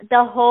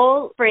The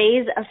whole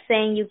phrase of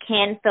saying you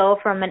can't fill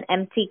from an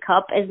empty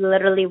cup is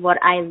literally what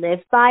I live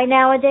by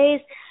nowadays.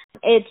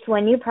 It's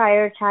when you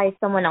prioritize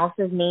someone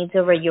else's needs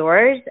over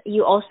yours,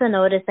 you also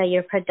notice that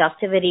your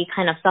productivity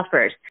kind of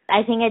suffers.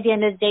 I think at the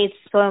end of the day,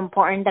 it's so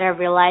important that I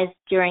realized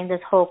during this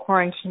whole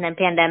quarantine and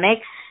pandemic,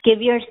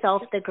 give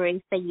yourself the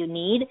grace that you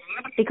need,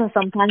 because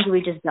sometimes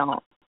we just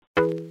don't.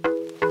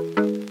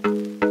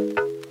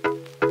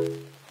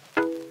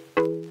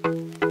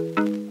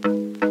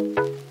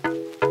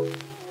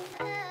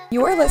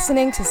 You're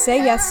listening to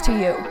Say Yes to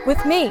You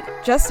with me,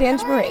 Just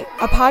Ange Marie,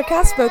 a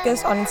podcast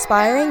focused on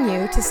inspiring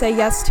you to say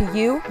yes to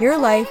you, your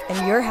life,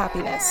 and your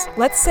happiness.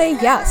 Let's say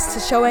yes to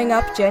showing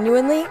up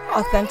genuinely,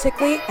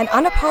 authentically, and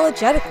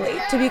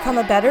unapologetically to become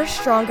a better,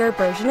 stronger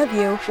version of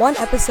you, one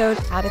episode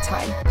at a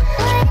time.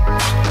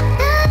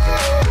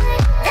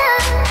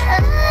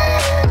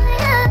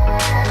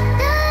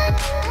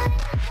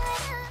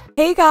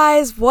 Hey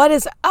guys, what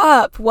is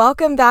up?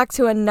 Welcome back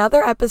to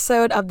another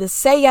episode of the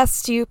Say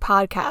Yes to You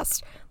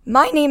podcast.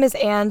 My name is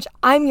Ange,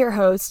 I'm your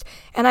host,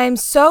 and I am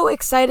so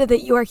excited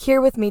that you are here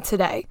with me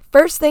today.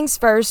 First things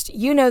first,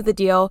 you know the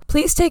deal.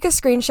 Please take a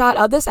screenshot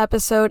of this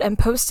episode and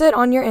post it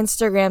on your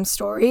Instagram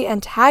story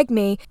and tag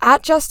me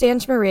at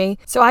JustAngeMarie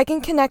so I can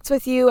connect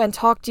with you and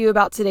talk to you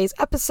about today's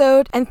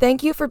episode, and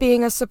thank you for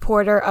being a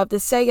supporter of the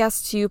Say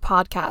Yes to You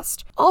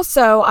podcast.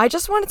 Also, I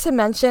just wanted to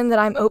mention that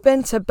I'm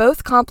open to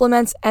both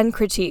compliments and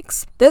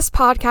critiques. This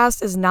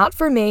podcast is not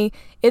for me,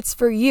 it's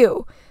for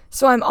you.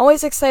 So I'm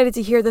always excited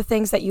to hear the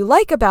things that you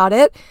like about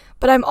it,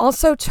 but I'm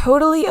also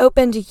totally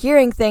open to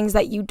hearing things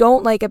that you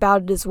don't like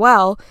about it as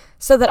well,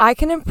 so that I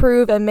can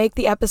improve and make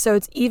the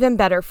episodes even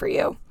better for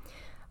you.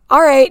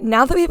 Alright,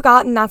 now that we've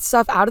gotten that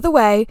stuff out of the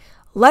way,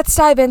 let's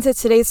dive into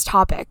today's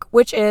topic,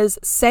 which is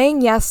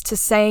saying yes to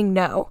saying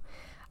no.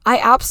 I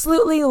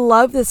absolutely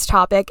love this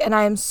topic, and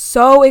I am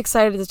so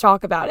excited to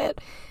talk about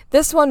it.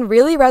 This one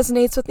really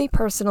resonates with me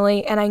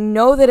personally, and I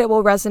know that it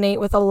will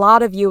resonate with a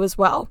lot of you as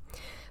well.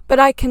 But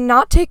I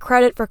cannot take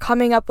credit for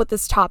coming up with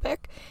this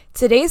topic.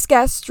 Today's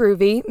guest,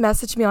 Dhruvi,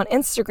 messaged me on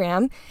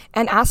Instagram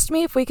and asked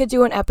me if we could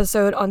do an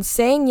episode on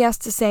saying yes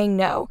to saying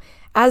no,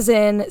 as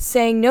in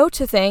saying no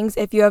to things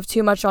if you have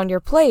too much on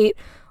your plate,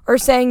 or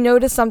saying no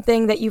to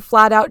something that you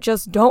flat out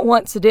just don't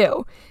want to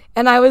do.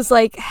 And I was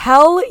like,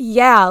 hell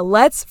yeah,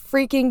 let's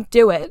freaking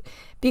do it.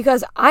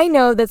 Because I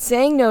know that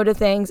saying no to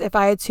things if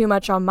I had too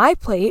much on my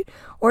plate,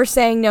 or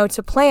saying no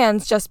to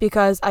plans just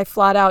because I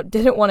flat out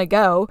didn't want to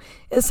go,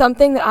 is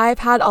something that I've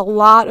had a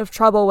lot of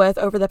trouble with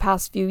over the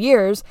past few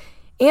years,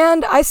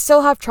 and I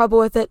still have trouble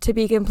with it, to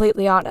be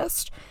completely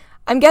honest.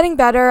 I'm getting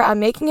better,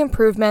 I'm making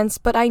improvements,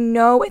 but I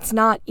know it's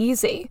not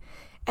easy.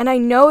 And I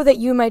know that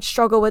you might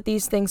struggle with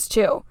these things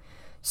too.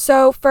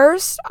 So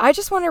first, I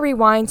just want to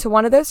rewind to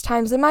one of those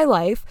times in my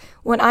life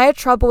when I had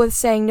trouble with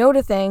saying no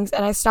to things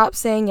and I stopped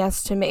saying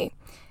yes to me.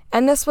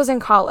 And this was in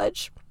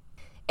college.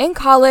 In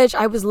college,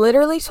 I was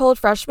literally told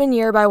freshman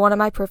year by one of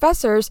my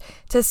professors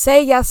to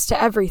say yes to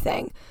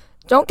everything.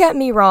 Don't get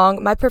me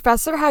wrong, my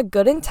professor had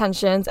good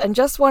intentions and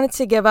just wanted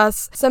to give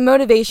us some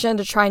motivation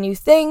to try new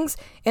things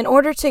in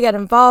order to get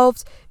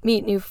involved,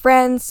 meet new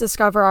friends,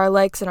 discover our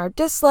likes and our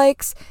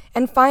dislikes,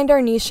 and find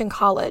our niche in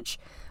college.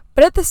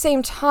 But at the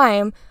same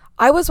time,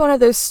 I was one of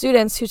those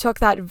students who took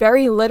that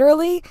very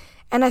literally,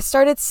 and I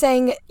started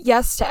saying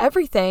yes to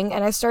everything,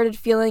 and I started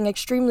feeling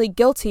extremely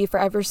guilty for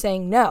ever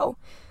saying no.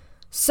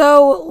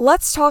 So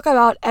let's talk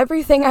about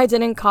everything I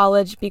did in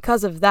college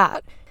because of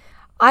that.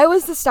 I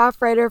was the staff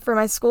writer for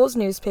my school's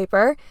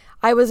newspaper,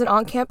 I was an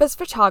on-campus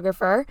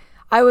photographer,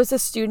 I was a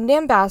student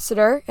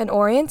ambassador, an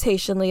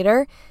orientation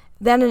leader,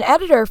 then an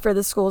editor for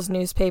the school's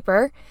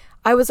newspaper,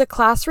 I was a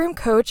classroom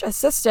coach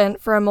assistant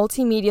for a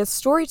multimedia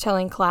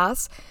storytelling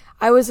class,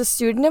 I was a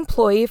student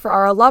employee for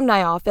our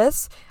alumni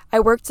office, I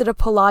worked at a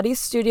Pilates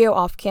studio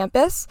off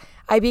campus,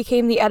 I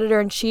became the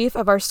editor-in-chief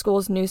of our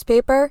school's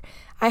newspaper,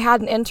 I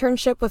had an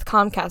internship with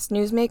Comcast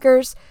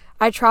Newsmakers,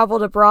 I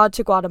traveled abroad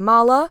to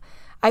Guatemala,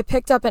 I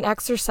picked up an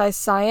exercise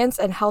science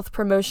and health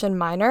promotion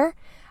minor,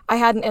 I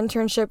had an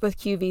internship with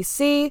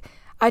QVC,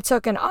 I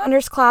took an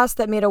honors class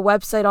that made a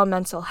website on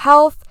mental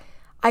health.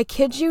 I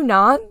kid you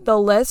not, the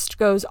list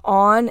goes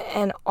on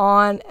and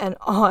on and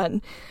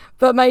on.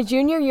 But my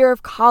junior year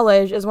of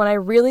college is when I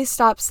really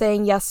stopped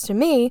saying yes to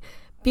me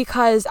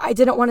because I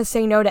didn't want to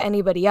say no to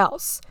anybody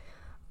else.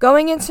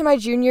 Going into my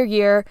junior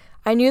year,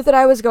 I knew that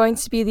I was going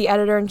to be the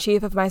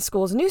editor-in-chief of my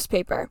school's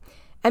newspaper.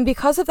 And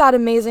because of that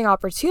amazing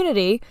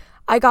opportunity,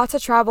 I got to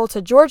travel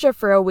to Georgia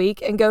for a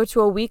week and go to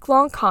a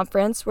week-long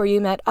conference where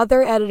you met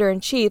other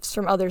editor-in-chiefs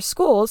from other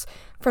schools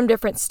from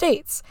different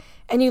states.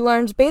 And you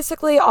learned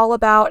basically all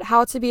about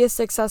how to be a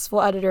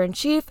successful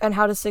editor-in-chief and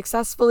how to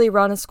successfully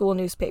run a school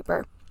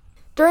newspaper.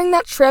 During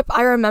that trip,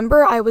 I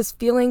remember I was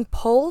feeling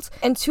pulled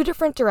in two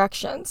different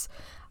directions.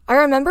 I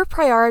remember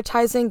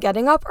prioritizing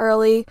getting up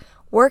early,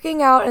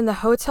 working out in the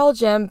hotel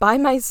gym by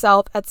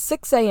myself at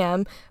 6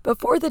 a.m.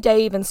 before the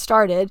day even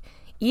started,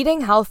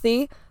 eating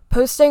healthy,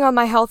 posting on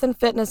my health and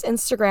fitness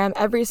Instagram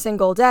every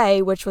single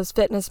day, which was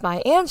Fitness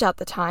by Ange at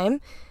the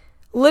time,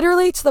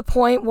 Literally to the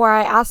point where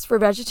I asked for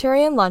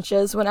vegetarian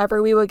lunches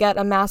whenever we would get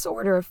a mass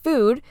order of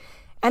food,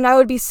 and I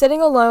would be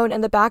sitting alone in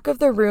the back of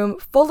the room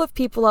full of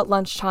people at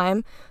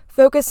lunchtime,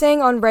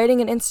 focusing on writing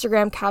an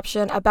Instagram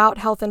caption about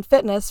health and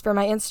fitness for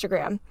my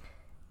Instagram.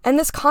 And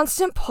this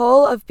constant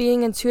pull of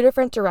being in two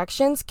different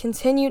directions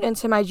continued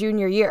into my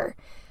junior year.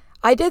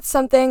 I did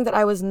something that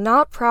I was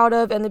not proud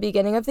of in the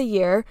beginning of the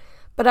year,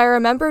 but I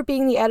remember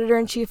being the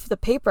editor-in-chief of the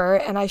paper,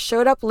 and I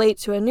showed up late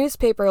to a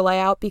newspaper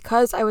layout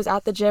because I was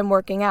at the gym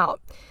working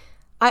out.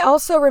 I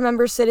also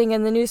remember sitting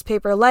in the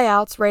newspaper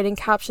layouts writing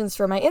captions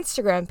for my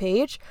Instagram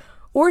page,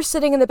 or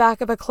sitting in the back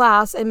of a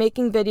class and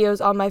making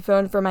videos on my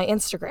phone for my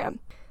Instagram.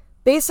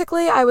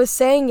 Basically, I was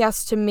saying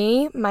yes to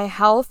me, my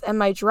health, and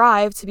my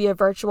drive to be a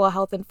virtual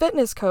health and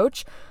fitness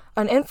coach,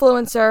 an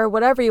influencer,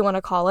 whatever you want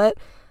to call it.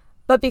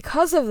 But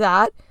because of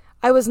that,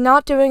 I was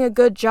not doing a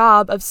good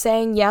job of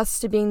saying yes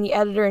to being the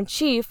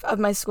editor-in-chief of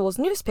my school's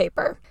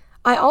newspaper.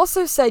 I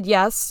also said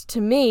yes to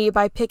me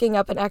by picking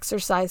up an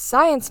exercise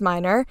science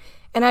minor,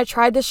 and I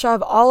tried to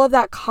shove all of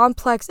that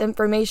complex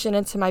information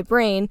into my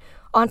brain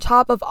on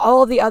top of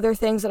all of the other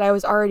things that I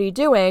was already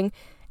doing,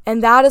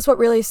 and that is what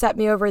really set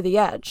me over the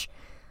edge.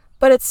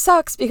 But it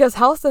sucks because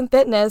health and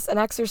fitness and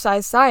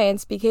exercise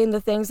science became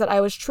the things that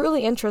I was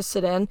truly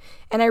interested in,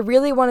 and I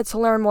really wanted to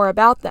learn more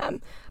about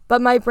them.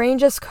 But my brain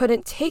just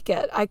couldn't take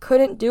it. I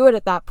couldn't do it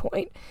at that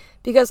point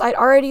because I'd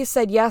already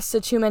said yes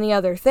to too many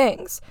other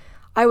things.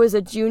 I was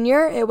a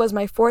junior, it was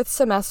my 4th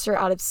semester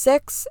out of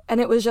 6, and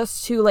it was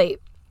just too late.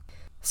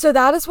 So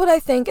that is what I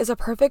think is a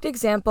perfect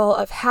example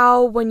of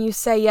how when you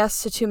say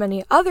yes to too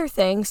many other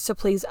things to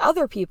please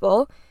other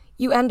people,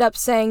 you end up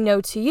saying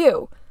no to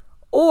you.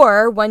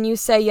 Or when you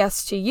say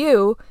yes to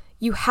you,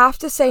 you have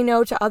to say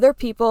no to other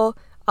people,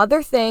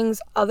 other things,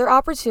 other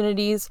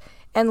opportunities,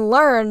 and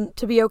learn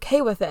to be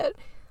okay with it.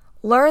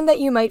 Learn that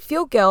you might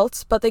feel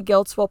guilt, but the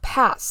guilt will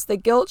pass. The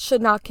guilt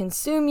should not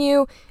consume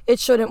you, it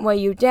shouldn't weigh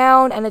you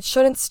down, and it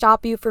shouldn't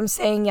stop you from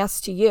saying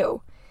yes to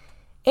you.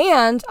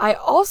 And I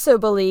also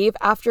believe,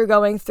 after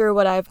going through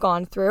what I've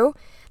gone through,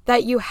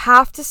 that you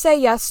have to say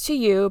yes to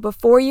you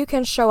before you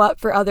can show up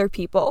for other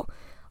people.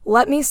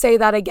 Let me say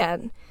that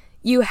again.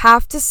 You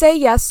have to say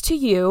yes to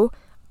you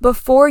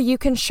before you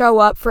can show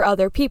up for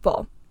other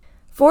people.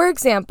 For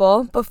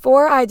example,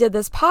 before I did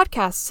this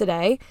podcast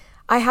today,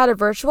 I had a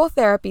virtual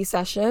therapy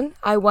session.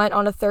 I went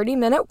on a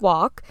 30-minute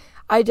walk.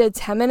 I did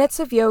 10 minutes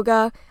of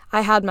yoga.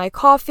 I had my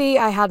coffee,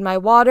 I had my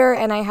water,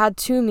 and I had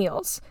 2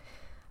 meals.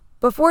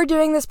 Before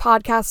doing this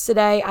podcast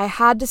today, I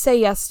had to say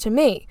yes to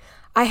me.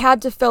 I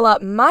had to fill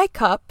up my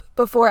cup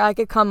before I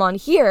could come on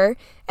here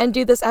and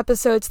do this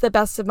episode to the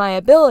best of my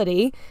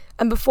ability,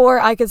 and before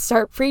I could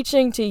start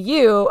preaching to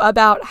you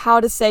about how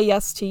to say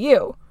yes to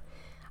you.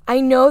 I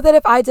know that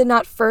if I did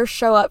not first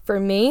show up for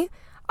me,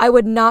 I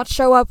would not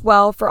show up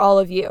well for all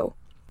of you.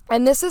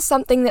 And this is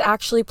something that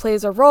actually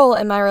plays a role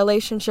in my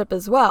relationship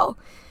as well.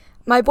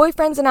 My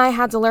boyfriends and I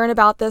had to learn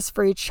about this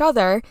for each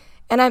other,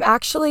 and I'm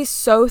actually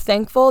so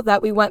thankful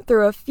that we went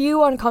through a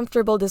few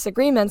uncomfortable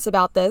disagreements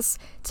about this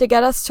to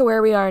get us to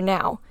where we are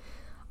now.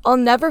 I'll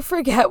never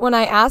forget when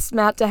I asked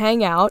Matt to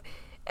hang out,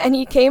 and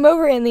he came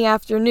over in the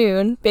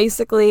afternoon,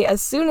 basically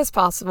as soon as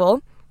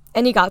possible,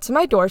 and he got to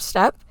my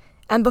doorstep,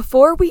 and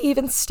before we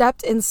even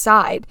stepped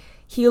inside,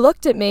 he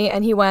looked at me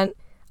and he went,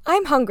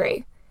 "I'm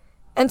hungry."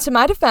 And to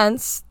my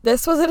defense,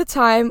 this was at a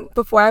time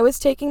before I was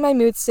taking my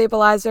mood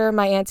stabilizer,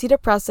 my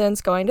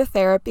antidepressants, going to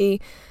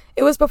therapy.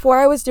 It was before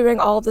I was doing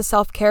all of the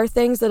self-care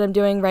things that I'm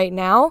doing right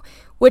now,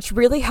 which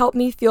really helped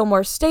me feel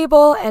more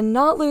stable and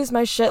not lose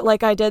my shit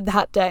like I did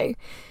that day.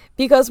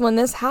 Because when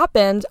this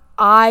happened,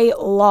 I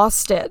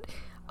lost it.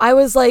 I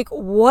was like,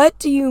 "What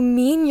do you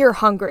mean you're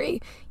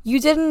hungry?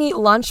 You didn't eat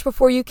lunch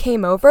before you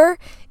came over?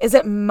 Is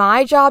it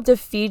my job to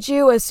feed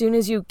you as soon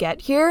as you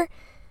get here?"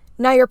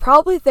 Now you're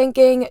probably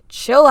thinking,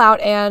 chill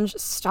out, Ange,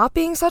 stop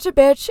being such a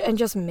bitch and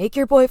just make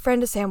your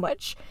boyfriend a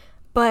sandwich.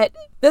 But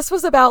this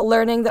was about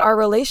learning that our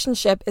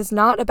relationship is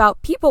not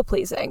about people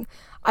pleasing.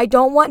 I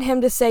don't want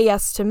him to say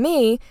yes to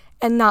me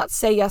and not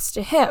say yes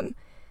to him.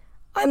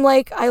 I'm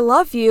like, I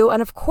love you,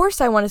 and of course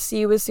I want to see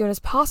you as soon as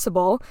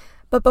possible,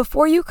 but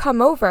before you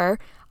come over,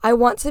 I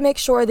want to make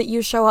sure that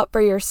you show up for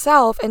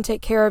yourself and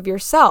take care of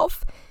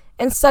yourself,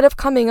 instead of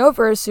coming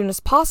over as soon as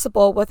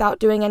possible without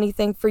doing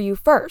anything for you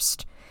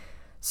first.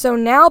 So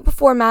now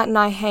before Matt and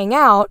I hang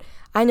out,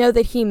 I know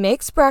that he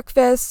makes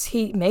breakfast,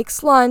 he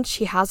makes lunch,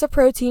 he has a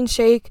protein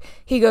shake,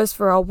 he goes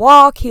for a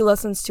walk, he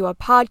listens to a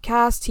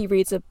podcast, he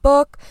reads a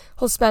book,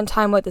 he'll spend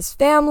time with his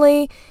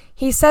family.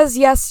 He says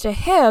yes to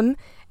him,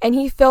 and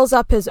he fills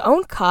up his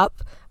own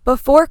cup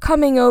before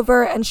coming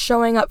over and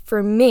showing up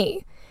for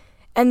me.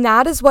 And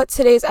that is what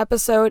today's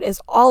episode is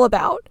all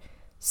about.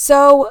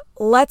 So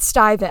let's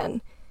dive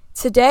in.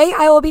 Today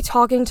I will be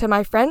talking to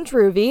my friend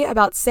Dhruvi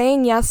about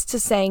saying yes to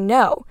saying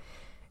no.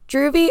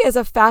 Dhruvi is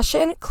a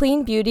fashion,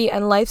 clean beauty,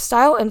 and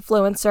lifestyle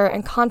influencer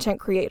and content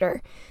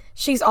creator.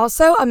 She's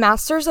also a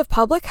Master's of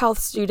Public Health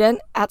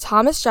student at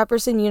Thomas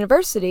Jefferson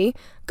University,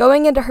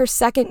 going into her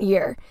 2nd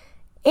year.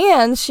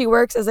 And she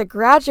works as a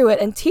graduate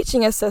and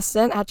teaching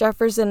assistant at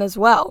Jefferson as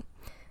well.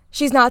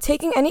 She's not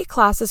taking any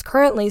classes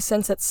currently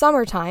since it's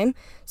summertime,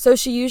 so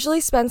she usually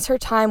spends her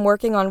time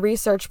working on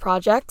research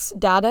projects,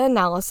 data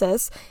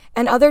analysis,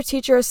 and other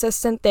teacher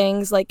assistant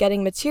things like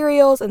getting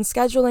materials and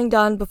scheduling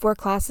done before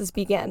classes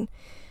begin.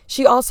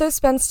 She also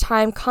spends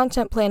time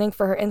content planning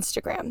for her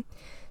Instagram.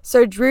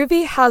 So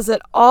Dhruvi has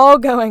it all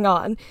going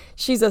on.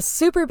 She's a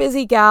super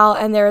busy gal,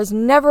 and there is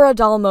never a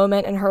dull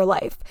moment in her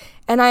life.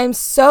 And I am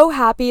so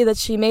happy that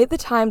she made the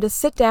time to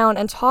sit down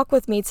and talk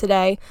with me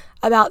today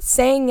about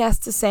saying yes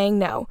to saying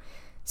no.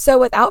 So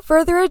without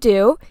further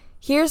ado,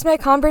 here's my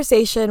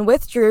conversation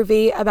with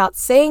Dhruvi about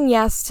saying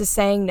yes to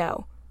saying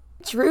no.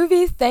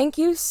 Dhruvi, thank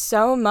you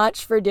so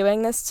much for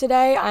doing this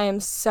today. I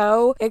am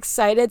so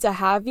excited to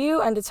have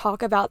you and to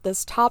talk about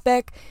this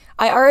topic.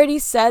 I already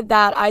said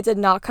that I did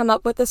not come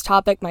up with this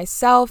topic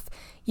myself.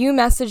 You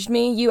messaged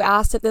me, you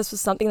asked if this was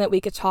something that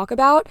we could talk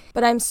about,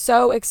 but I'm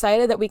so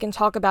excited that we can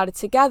talk about it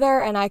together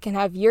and I can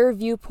have your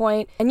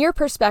viewpoint and your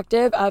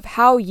perspective of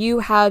how you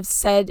have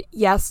said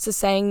yes to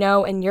saying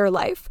no in your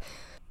life.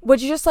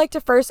 Would you just like to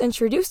first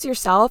introduce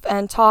yourself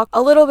and talk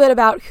a little bit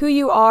about who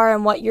you are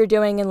and what you're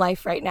doing in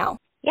life right now?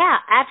 Yeah,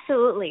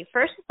 absolutely.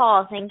 First of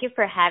all, thank you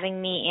for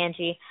having me,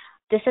 Angie.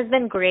 This has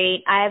been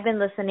great. I have been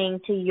listening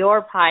to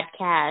your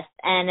podcast,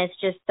 and it's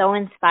just so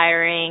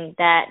inspiring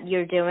that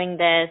you're doing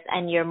this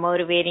and you're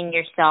motivating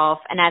yourself.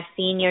 And I've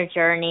seen your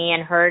journey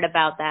and heard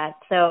about that.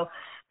 So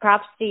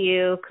props to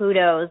you,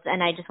 kudos.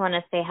 And I just want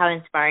to say how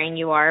inspiring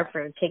you are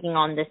for taking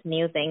on this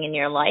new thing in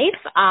your life.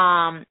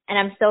 And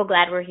I'm so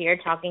glad we're here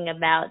talking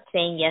about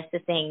saying yes to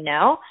saying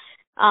no.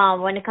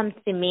 When it comes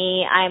to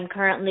me, I'm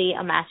currently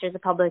a Master's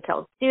of Public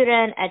Health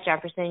student at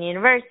Jefferson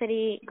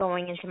University,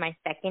 going into my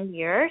second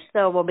year,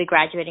 so we'll be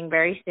graduating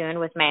very soon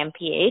with my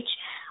MPH.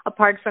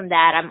 Apart from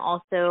that, I'm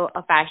also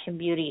a fashion,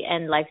 beauty,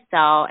 and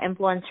lifestyle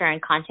influencer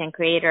and content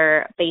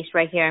creator based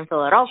right here in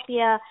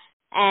Philadelphia,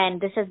 and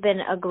this has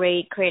been a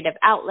great creative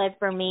outlet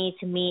for me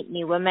to meet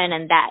new women,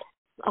 and that's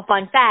a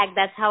fun fact,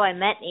 that's how I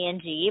met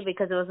Angie,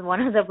 because it was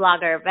one of the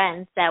blogger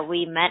events that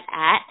we met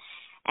at,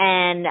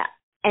 and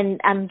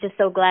I'm just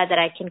so glad that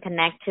I can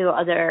connect to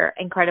other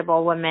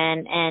incredible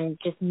women and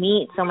just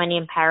meet so many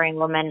empowering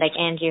women like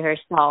Angie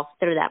herself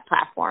through that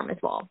platform as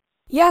well.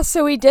 Yeah,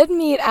 so we did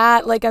meet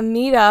at like a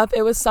meetup.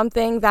 It was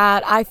something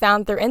that I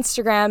found through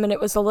Instagram, and it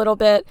was a little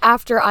bit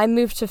after I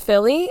moved to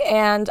Philly,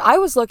 and I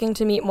was looking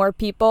to meet more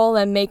people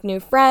and make new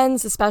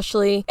friends,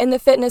 especially in the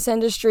fitness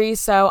industry.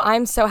 So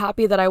I'm so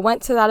happy that I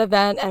went to that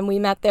event and we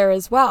met there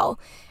as well.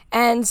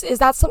 And is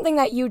that something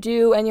that you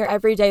do in your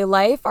everyday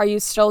life? Are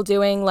you still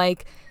doing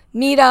like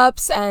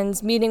meetups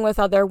and meeting with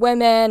other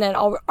women, and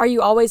are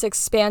you always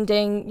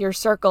expanding your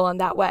circle in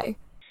that way?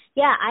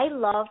 Yeah, I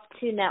love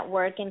to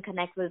network and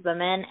connect with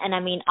women, and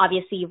I mean,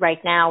 obviously right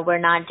now we're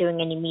not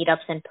doing any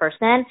meetups in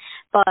person,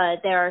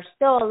 but there are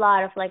still a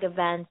lot of like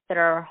events that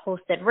are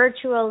hosted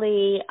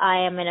virtually.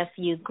 I am in a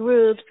few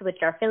groups which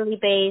are Philly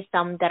based,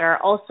 some that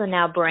are also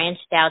now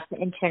branched out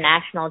to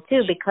international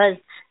too, because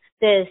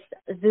this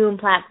Zoom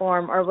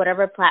platform or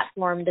whatever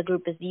platform the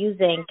group is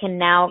using can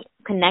now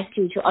connect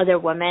you to other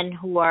women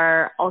who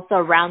are also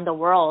around the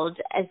world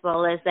as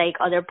well as like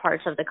other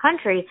parts of the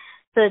country.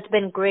 So it's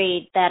been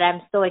great that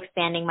I'm still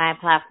expanding my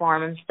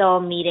platform. I'm still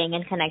meeting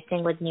and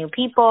connecting with new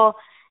people,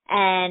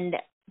 and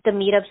the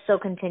meetups still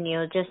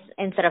continue, just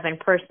instead of in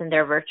person,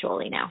 they're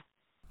virtually now.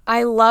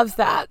 I love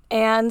that.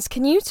 And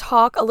can you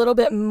talk a little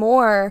bit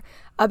more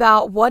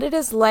about what it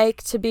is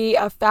like to be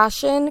a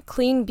fashion,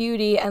 clean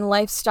beauty, and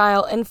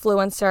lifestyle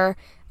influencer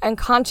and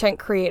content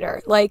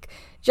creator? Like,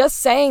 just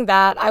saying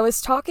that, I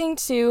was talking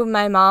to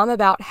my mom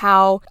about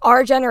how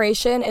our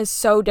generation is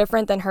so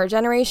different than her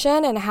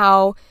generation, and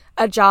how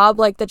a job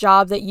like the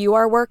job that you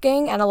are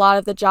working and a lot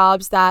of the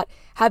jobs that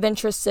have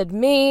interested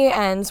me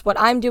and what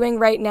I'm doing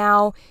right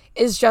now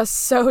is just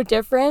so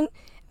different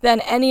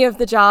than any of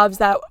the jobs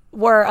that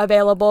were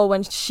available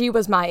when she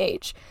was my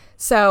age.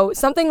 So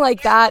something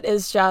like that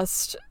is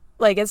just,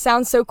 like, it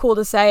sounds so cool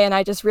to say, and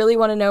I just really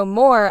want to know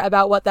more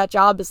about what that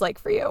job is like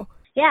for you.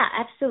 Yeah,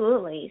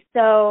 absolutely.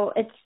 So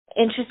it's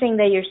interesting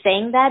that you're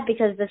saying that,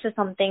 because this is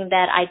something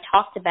that I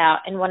talked about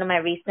in one of my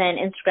recent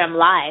Instagram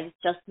lives,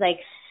 just like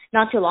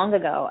not too long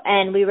ago.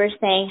 And we were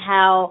saying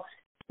how,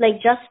 like,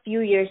 just a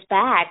few years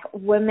back,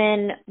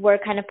 women were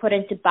kind of put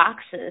into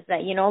boxes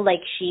that, you know, like,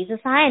 she's a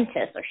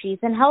scientist, or she's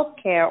in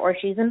healthcare, or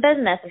she's in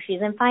business, or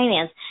she's in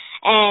finance.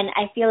 And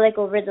I feel like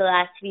over the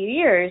last few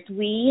years,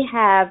 we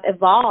have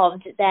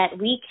evolved that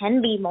we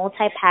can be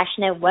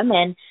multi-passionate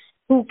women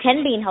who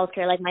can be in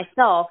healthcare. Like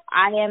myself,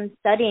 I am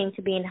studying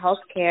to be in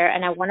healthcare,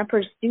 and I want to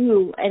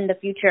pursue in the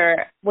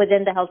future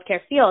within the healthcare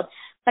field.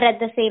 But at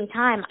the same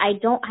time, I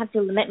don't have to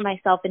limit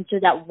myself into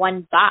that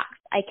one box.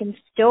 I can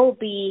still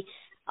be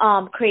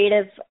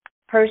creative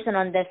person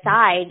on this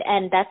side,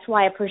 and that's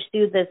why I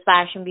pursue this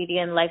fashion, beauty,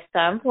 and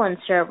lifestyle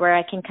influencer, where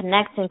I can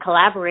connect and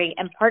collaborate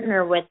and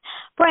partner with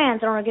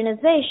brands and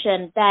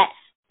organizations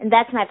and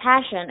that's my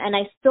passion, and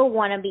I still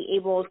want to be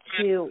able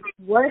to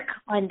work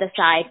on the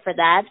side for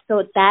that.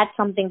 So that's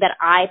something that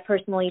I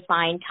personally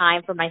find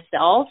time for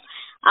myself.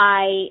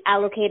 I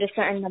allocate a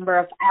certain number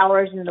of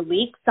hours in the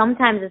week.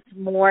 Sometimes it's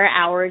more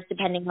hours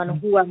depending on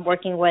who I'm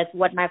working with,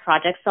 what my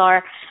projects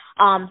are.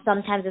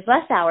 Sometimes it's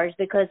less hours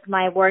because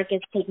my work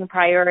is taking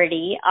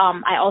priority.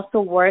 I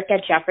also work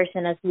at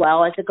Jefferson as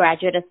well as a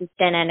graduate assistant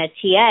and a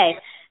TA.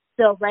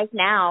 So right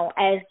now,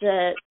 as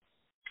the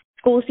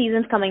school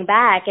season's coming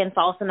back and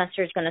fall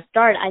semester is going to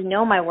start, I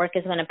know my work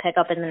is going to pick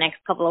up in the next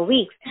couple of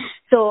weeks.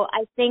 So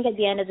I think at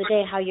the end of the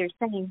day, how you're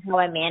saying how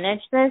I manage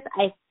this,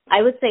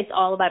 I would say it's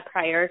all about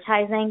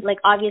prioritizing. Like,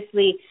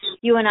 obviously,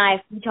 you and I,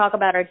 if we talk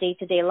about our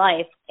day-to-day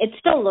life, it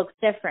still looks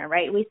different,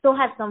 right? We still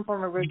have some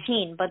form of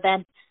routine, but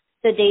then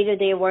the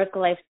day-to-day work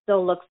life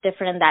still looks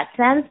different in that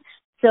sense.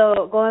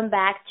 So going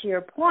back to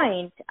your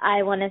point,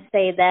 I want to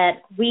say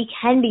that we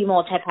can be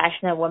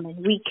multi-passionate women.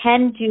 We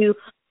can do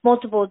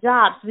multiple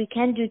jobs. We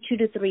can do 2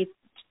 to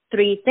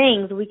 3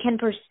 things. We can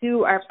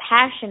pursue our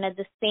passion at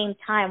the same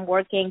time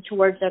working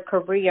towards a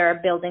career,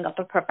 building up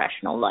a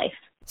professional life.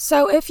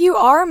 So if you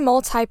are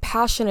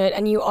multi-passionate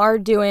and you are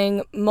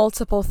doing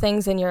multiple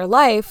things in your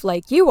life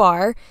like you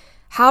are,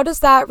 how does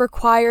that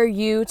require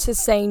you to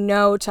say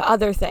no to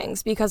other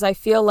things? Because I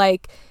feel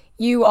like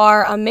you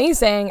are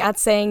amazing at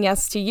saying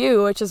yes to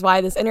you, which is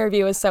why this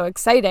interview is so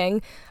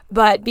exciting.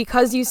 But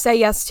because you say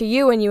yes to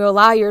you and you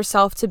allow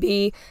yourself to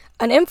be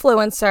an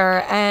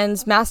influencer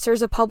and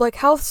master's of public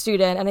health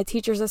student and a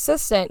teacher's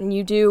assistant, and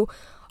you do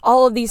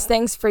all of these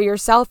things for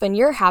yourself and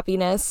your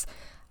happiness,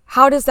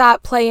 how does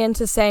that play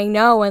into saying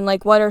no? And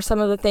like, what are some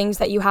of the things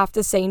that you have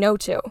to say no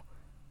to?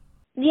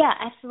 Yeah,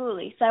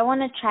 absolutely. So I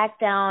want to track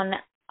down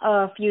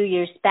a few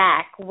years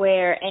back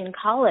where in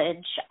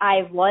college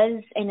I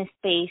was in a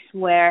space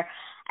where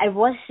I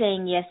was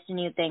saying yes to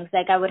new things.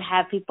 Like, I would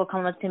have people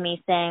come up to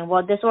me saying,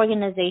 well, this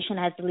organization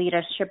has a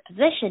leadership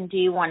position. Do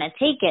you want to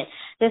take it?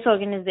 This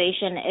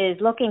organization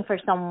is looking for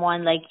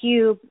someone like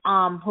you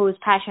who is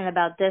passionate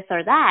about this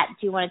or that.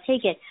 Do you want to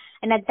take it?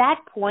 And at that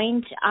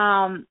point,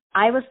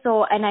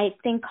 and I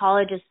think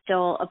college is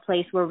still a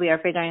place where we are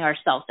figuring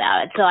ourselves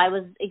out. So I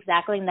was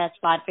exactly in that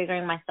spot,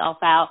 figuring myself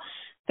out,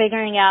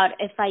 figuring out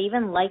if I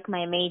even like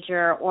my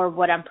major or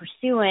what I'm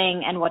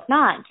pursuing and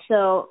whatnot.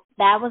 So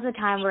that was a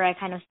time where I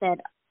kind of said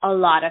a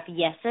lot of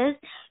yeses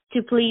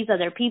to please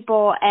other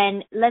people.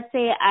 And let's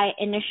say I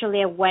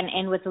initially went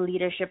in with a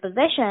leadership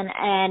position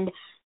and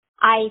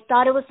I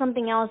thought it was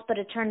something else, but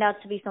it turned out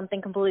to be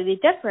something completely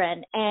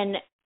different. And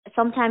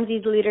sometimes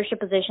these leadership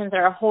positions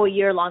are a whole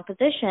year-long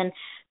position.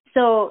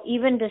 So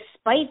even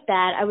despite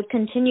that, I would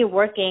continue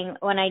working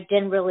when I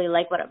didn't really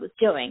like what I was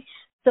doing.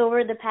 So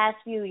over the past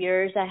few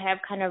years, I have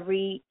kind of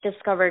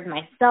rediscovered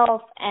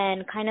myself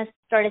and kind of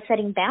started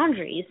setting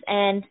boundaries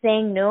and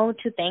saying no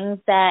to things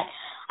that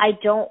I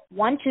don't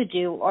want to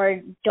do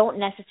or don't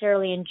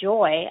necessarily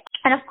enjoy.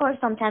 And of course,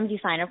 sometimes you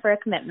sign up for a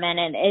commitment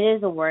and it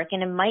is a work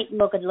and it might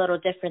look a little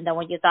different than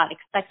what you thought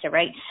expected,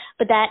 right?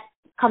 But that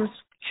comes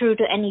true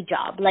to any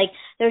job. Like,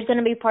 there's going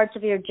to be parts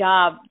of your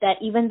job that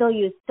even though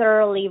you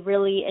thoroughly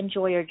really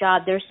enjoy your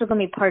job, there's still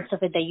going to be parts of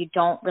it that you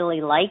don't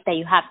really like, that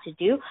you have to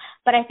do.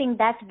 But I think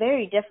that's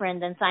very different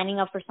than signing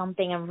up for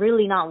something and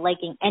really not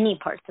liking any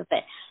parts of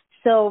it.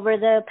 So over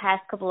the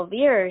past couple of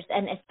years,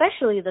 and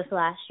especially this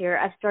last year,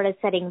 I've started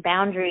setting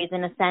boundaries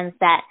in a sense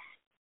that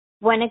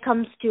when it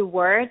comes to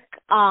work,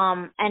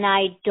 and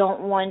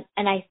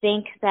I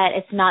think that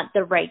it's not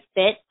the right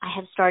fit, I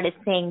have started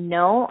saying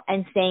no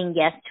and saying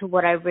yes to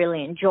what I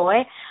really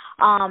enjoy.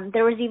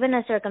 There was even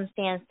a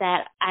circumstance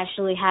that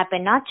actually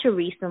happened not too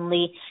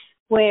recently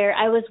where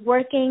I was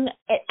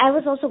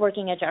also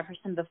working at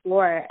Jefferson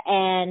before,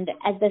 and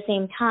at the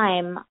same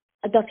time,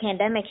 the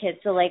pandemic hit,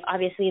 so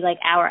obviously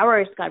our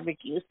hours got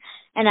reduced,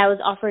 and I was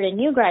offered a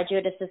new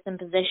graduate assistant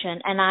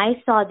position, and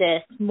I saw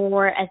this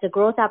more as a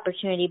growth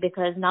opportunity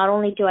because not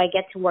only do I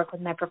get to work with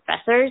my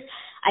professors,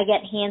 I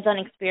get hands-on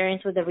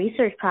experience with the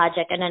research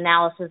project and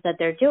analysis that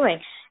they're doing.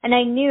 And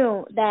I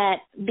knew that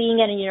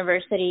being at a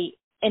university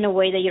in a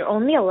way that you're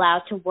only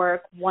allowed to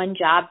work one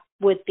job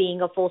with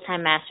being a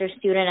full-time master's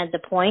student at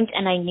the point,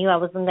 and I knew I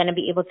wasn't going to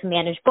be able to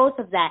manage both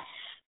of that.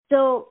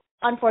 So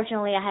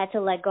unfortunately, I had to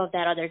let go of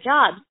that other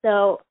job.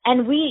 So,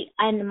 and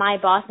my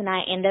boss and I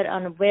ended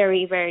on a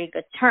very, very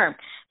good term.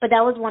 But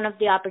that was one of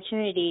the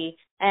opportunity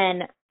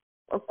and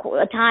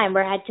a time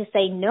where I had to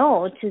say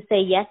no to say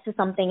yes to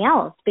something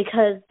else,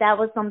 because that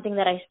was something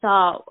that I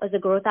saw as a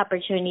growth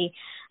opportunity.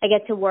 I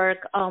get to work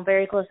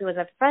very closely with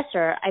a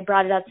professor. I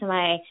brought it up to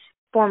my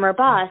former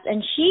boss,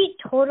 and she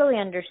totally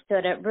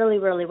understood it really,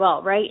 really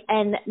well, right?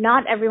 And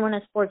not everyone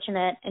is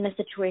fortunate in a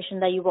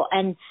situation that you will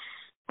end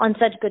on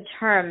such good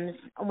terms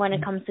when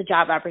it comes to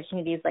job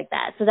opportunities like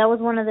that. So that was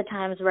one of the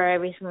times where I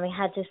recently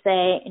had to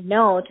say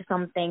no to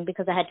something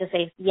because I had to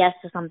say yes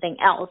to something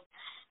else.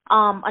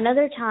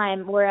 Another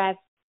time where I've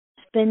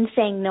been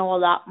saying no a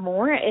lot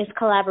more is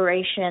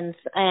collaborations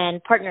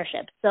and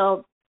partnerships.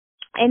 So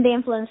in the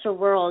influencer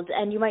world,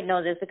 and you might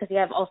know this because you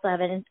also have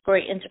a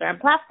great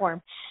Instagram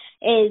platform,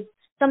 is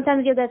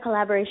sometimes you get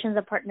collaborations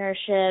and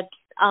partnerships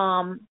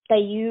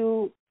that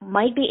you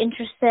might be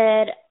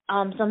interested.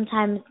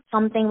 Sometimes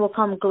something will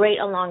come great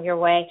along your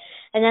way.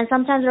 And then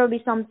sometimes there will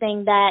be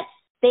something that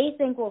they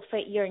think will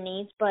fit your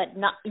needs, but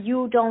not,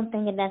 you don't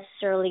think it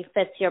necessarily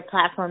fits your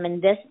platform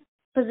in this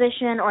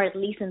position or at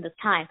least in this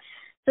time.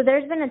 So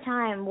there's been a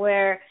time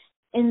where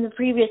in the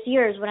previous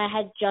years when I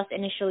had just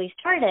initially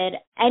started,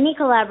 any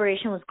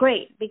collaboration was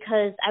great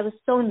because I was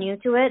so new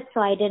to it,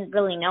 so I didn't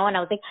really know, and I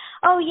was like,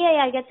 oh, yay,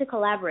 I get to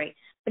collaborate.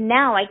 But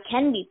now I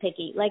can be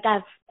picky. Like,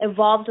 I've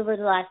evolved over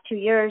the last 2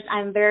 years.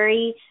 I'm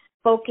very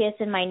focused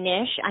in my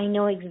niche. I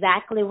know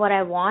exactly what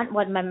I want,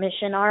 what my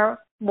mission are,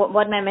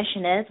 what my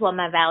mission is, what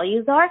my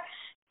values are.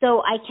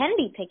 So I can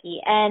be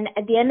picky. And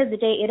at the end of the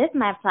day, it is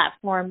my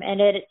platform, and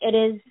it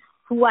is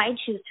who I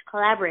choose to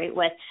collaborate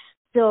with.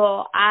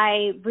 So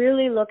I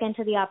really look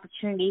into the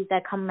opportunities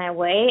that come my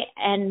way,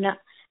 and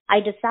I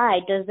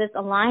decide, does this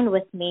align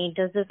with me?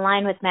 Does this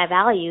align with my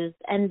values?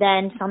 And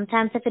then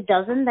sometimes if it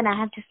doesn't, then I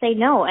have to say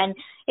no. And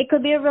it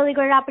could be a really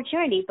great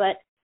opportunity, but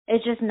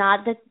it's just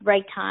not the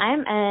right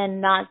time,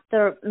 and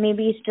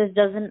maybe it just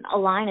doesn't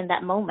align in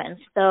that moment.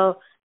 So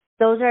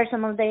those are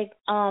some of the,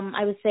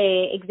 I would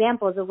say,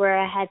 examples of where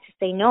I had to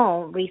say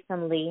no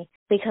recently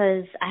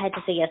because I had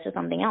to say yes to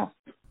something else.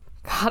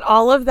 God,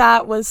 all of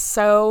that was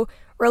so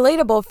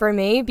relatable for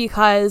me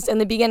because in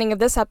the beginning of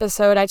this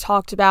episode, I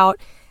talked about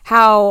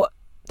how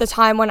the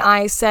time when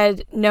I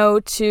said no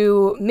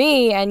to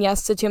me and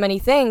yes to too many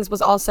things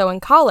was also in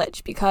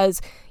college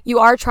because you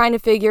are trying to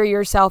figure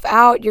yourself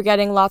out. You're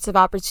getting lots of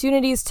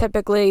opportunities,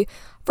 typically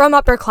from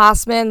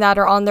upperclassmen that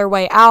are on their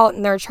way out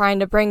and they're trying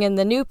to bring in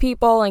the new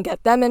people and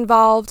get them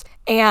involved.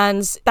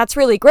 And that's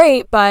really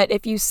great. But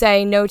if you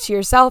say no to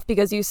yourself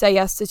because you say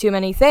yes to too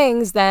many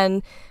things,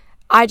 then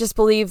I just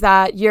believe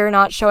that you're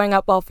not showing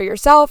up well for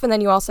yourself, and then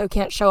you also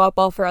can't show up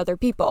well for other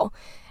people.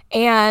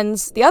 And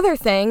the other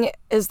thing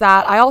is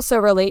that I also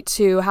relate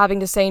to having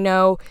to say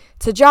no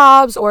to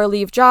jobs or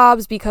leave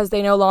jobs because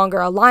they no longer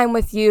align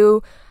with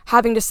you,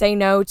 having to say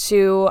no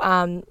to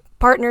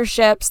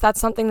partnerships. That's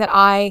something that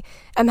I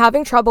am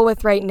having trouble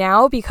with right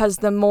now because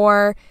the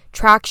more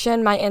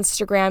traction my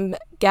Instagram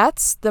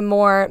gets, the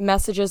more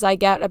messages I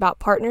get about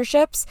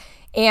partnerships.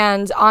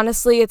 And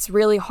honestly, it's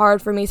really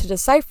hard for me to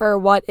decipher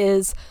what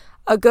is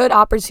a good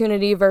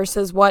opportunity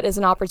versus what is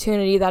an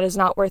opportunity that is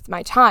not worth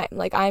my time.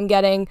 Like, I'm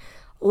getting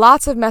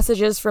lots of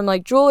messages from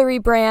like jewelry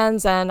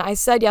brands, and I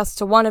said yes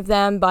to one of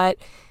them, but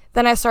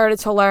then I started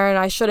to learn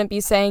I shouldn't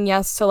be saying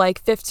yes to like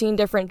 15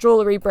 different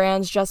jewelry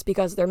brands just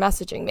because they're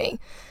messaging me.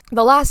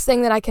 The last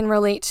thing that I can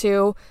relate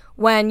to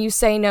when you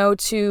say no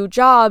to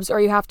jobs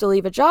or you have to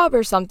leave a job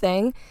or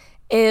something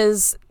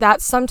is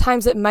that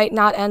sometimes it might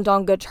not end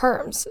on good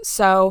terms.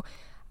 So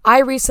I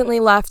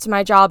recently left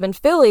my job in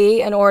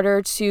Philly in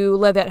order to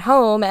live at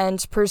home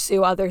and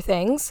pursue other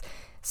things,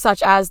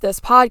 such as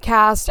this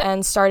podcast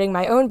and starting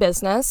my own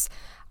business.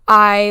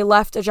 I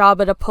left a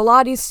job at a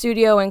Pilates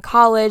studio in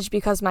college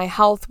because my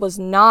health was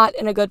not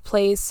in a good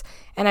place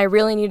and I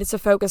really needed to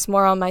focus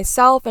more on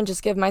myself and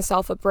just give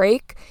myself a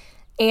break.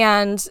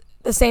 And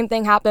the same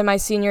thing happened my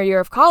senior year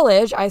of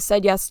college. I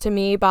said yes to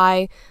me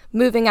by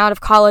moving out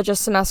of college a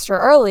semester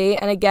early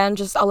and again,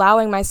 just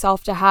allowing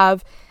myself to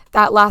have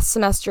that last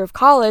semester of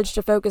college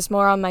to focus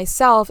more on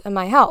myself and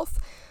my health.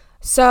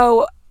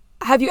 So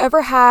have you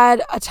ever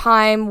had a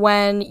time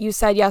when you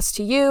said yes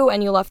to you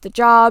and you left the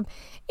job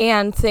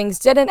and things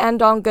didn't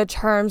end on good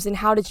terms, and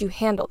how did you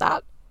handle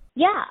that?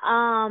 Yeah,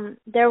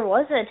 there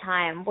was a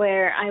time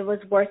where I was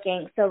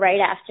working. So right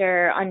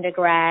after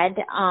undergrad,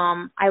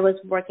 I was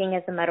working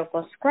as a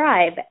medical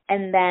scribe,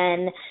 and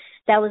then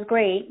that was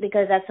great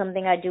because that's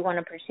something I do want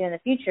to pursue in the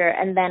future.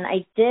 And then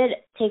I did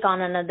take on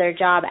another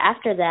job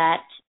after that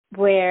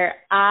where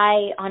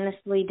I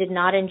honestly did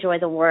not enjoy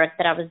the work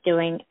that I was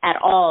doing at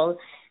all.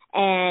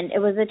 And it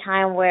was a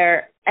time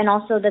where, and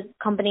also the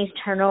company's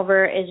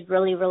turnover is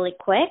really, really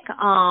quick.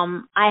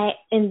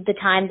 In the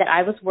time that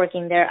I was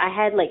working there, I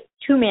had like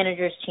 2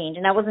 managers change,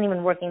 and I wasn't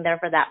even working there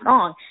for that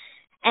long.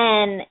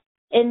 And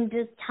in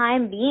this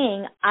time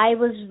being, I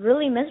was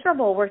really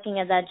miserable working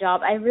at that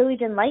job. I really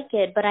didn't like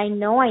it, but I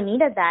know I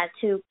needed that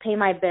to pay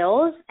my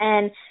bills.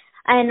 And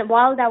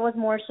while that was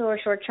more so a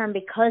short term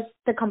because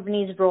the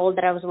company's role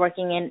that I was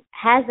working in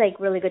has like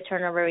really good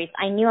turnover rates,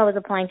 I knew I was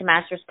applying to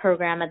master's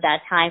program at that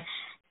time.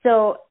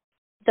 So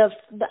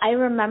I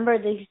remember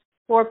these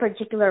 4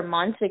 particular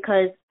months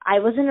because I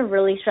was in a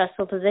really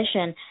stressful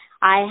position.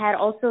 I had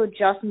also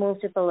just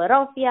moved to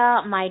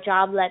Philadelphia. My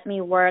job let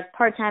me work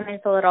part-time in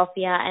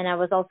Philadelphia, and I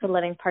was also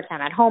living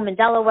part-time at home in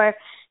Delaware.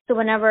 So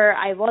whenever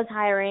I was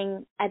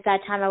hiring, at that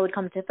time I would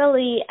come to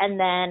Philly, and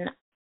then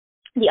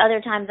the other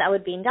times I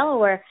would be in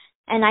Delaware.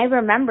 And I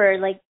remember,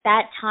 like,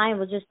 that time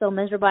was just so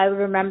miserable. I would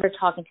remember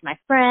talking to my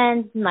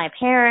friends, my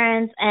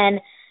parents,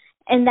 and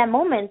in that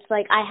moment,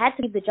 like, I had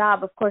to leave the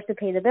job, of course, to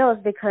pay the bills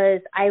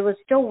because I was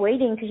still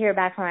waiting to hear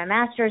back from my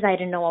master's. I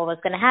didn't know what was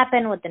going to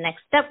happen, what the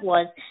next step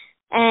was.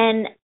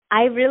 And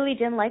I really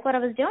didn't like what I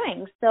was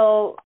doing.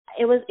 So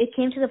it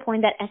came to the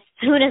point that as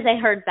soon as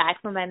I heard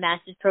back from my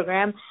master's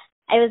program,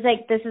 I was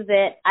like, this is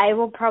it. I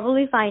will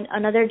probably find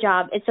another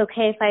job. It's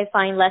okay if I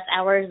find less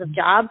hours of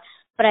job,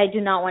 but I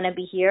do not want to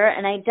be here.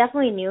 And I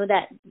definitely knew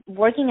that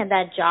working at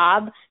that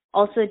job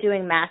also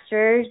doing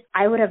masters,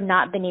 I would have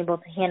not been able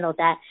to handle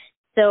that.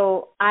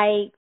 So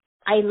I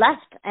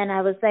left, and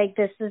I was like,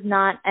 this is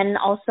not, and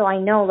also I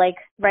know, like,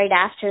 right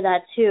after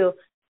that too,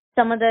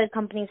 some of the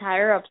company's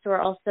higher ups were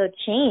also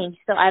changed.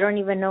 So I don't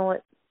even know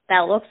what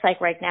that looks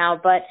like right now,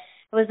 but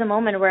it was a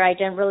moment where I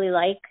didn't really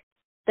like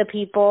the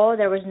people.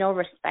 There was no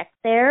respect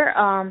there.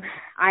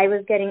 I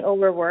was getting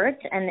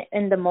overworked, and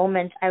in the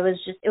moment it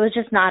was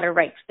just not a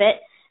right fit,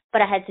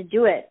 but I had to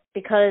do it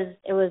because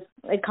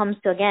it comes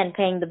to, again,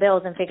 paying the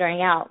bills and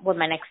figuring out what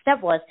my next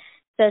step was.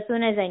 So as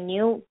soon as I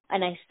knew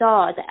and I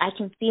saw that I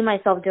can see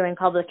myself doing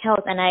public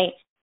health, and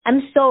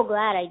I'm so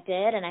glad I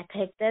did and I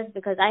picked this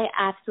because I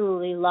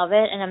absolutely love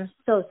it, and I'm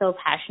so, so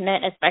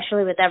passionate,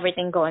 especially with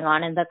everything going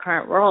on in the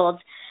current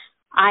world.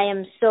 I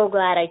am so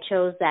glad I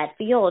chose that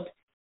field.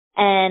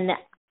 And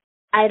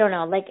I don't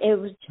know, like,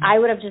 I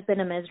would have just been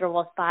in a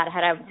miserable spot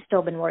had I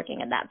still been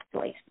working in that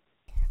place.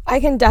 I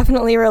can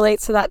definitely relate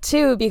to that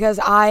too, because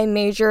I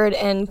majored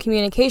in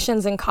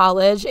communications in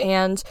college,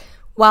 and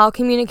while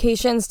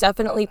communications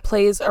definitely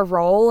plays a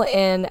role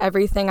in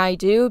everything I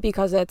do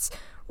because it's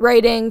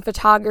writing,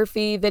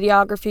 photography,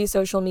 videography,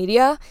 social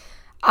media,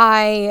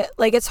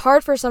 it's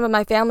hard for some of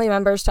my family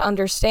members to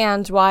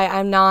understand why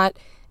I'm not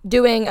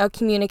doing a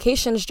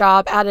communications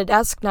job at a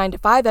desk 9 to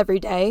 5 every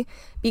day,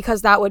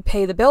 because that would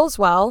pay the bills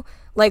well.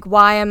 Like,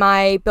 why am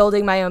I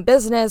building my own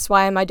business?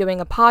 Why am I doing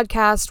a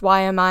podcast?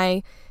 Why am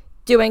I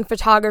doing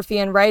photography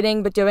and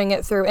writing, but doing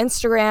it through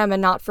Instagram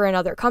and not for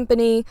another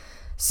company?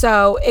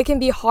 So it can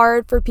be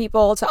hard for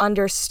people to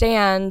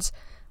understand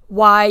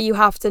why you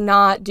have to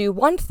not do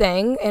one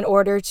thing in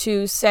order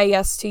to say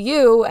yes to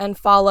you and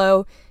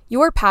follow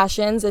your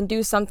passions and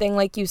do something,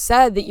 like you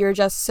said, that you're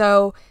just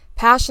so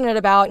passionate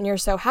about and you're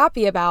so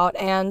happy about.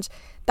 And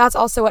that's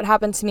also what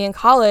happened to me in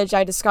college.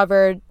 I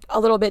discovered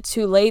a little bit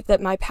too late that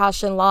my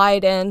passion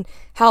lied in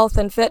health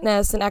and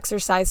fitness and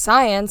exercise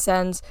science,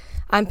 and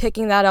I'm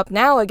picking that up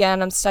now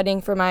again. I'm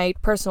studying for my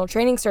personal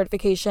training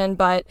certification,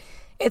 but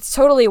it's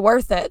totally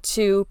worth it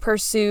to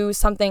pursue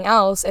something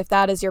else if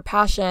that is your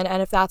passion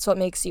and if that's what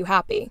makes you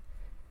happy.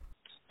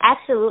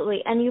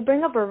 Absolutely. And you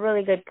bring up a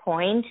really good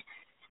point.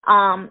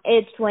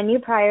 It's when you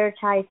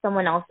prioritize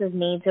someone else's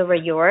needs over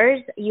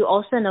yours, you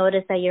also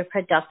notice that your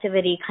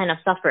productivity kind of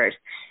suffers.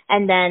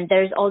 And then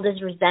there's all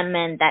this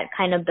resentment that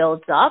kind of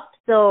builds up.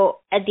 So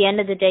at the end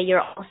of the day,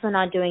 you're also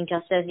not doing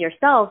justice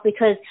yourself,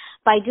 because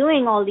by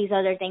doing all these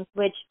other things,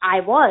 which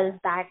I was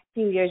back a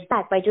few years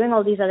back, by doing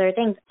all these other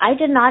things, I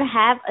did not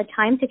have a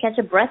time to catch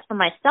a breath for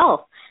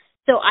myself.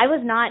 So I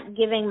was not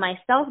giving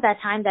myself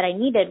that time that I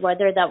needed,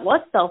 whether that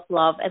was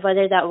self-love,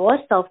 whether that was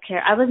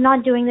self-care. I was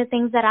not doing the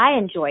things that I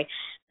enjoy.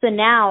 So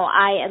now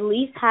I at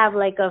least have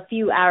like a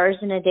few hours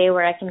in a day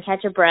where I can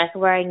catch a breath,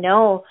 where I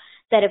know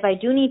that if I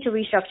do need to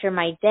restructure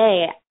my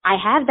day, I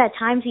have that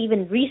time to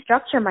even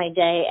restructure my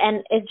day.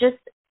 And it's just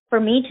for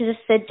me to just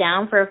sit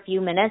down for a few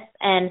minutes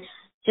and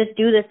just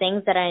do the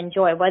things that I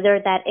enjoy, whether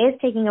that is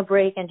taking a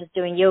break and just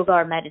doing yoga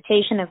or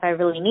meditation if I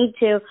really need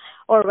to,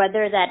 or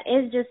whether that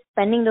is just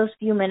spending those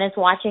few minutes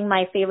watching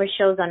my favorite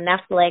shows on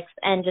Netflix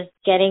and just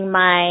getting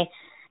my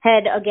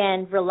head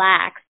again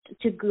relaxed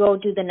to go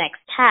do the next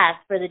task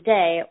for the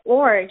day,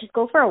 or just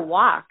go for a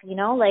walk,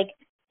 like,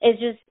 it's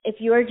just, if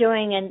you're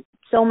doing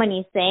so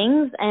many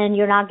things and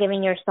you're not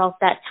giving yourself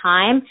that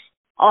time,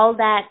 all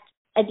that,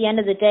 at the end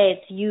of the day,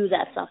 it's you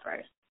that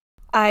suffers.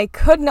 I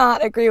could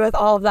not agree with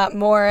all of that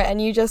more,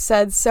 and you just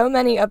said so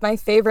many of my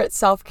favorite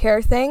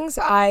self-care things.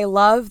 I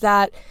love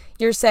that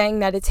you're saying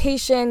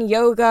meditation,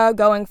 yoga,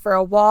 going for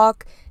a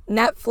walk,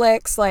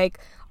 Netflix. Like,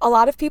 a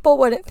lot of people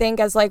wouldn't think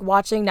as like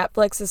watching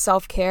Netflix as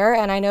self-care,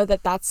 and I know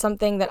that that's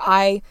something that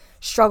I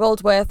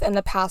struggled with in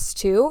the past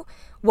too,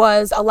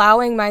 was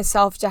allowing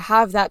myself to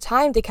have that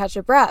time to catch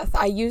a breath.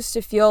 I used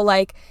to feel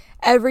like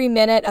every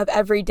minute of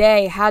every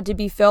day had to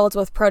be filled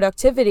with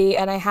productivity,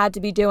 and I had to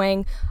be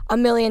doing a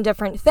million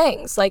different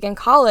things. Like in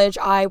college,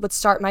 I would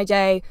start my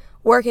day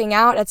working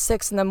out at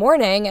 6 a.m,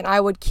 and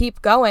I would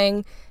keep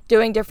going,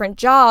 doing different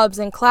jobs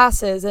and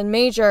classes and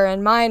major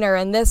and minor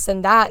and this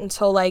and that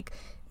until like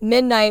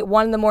midnight,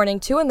 1 a.m,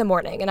 2 a.m,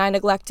 and I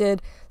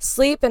neglected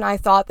sleep, and I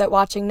thought that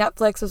watching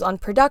Netflix was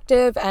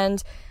unproductive.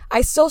 And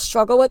I still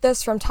struggle with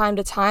this from time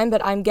to time,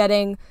 but I'm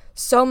getting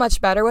so much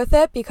better with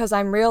it because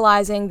I'm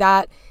realizing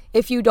that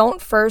if you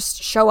don't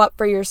first show up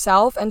for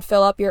yourself and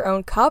fill up your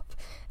own cup,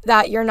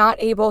 that you're not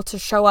able to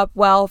show up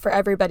well for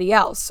everybody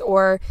else,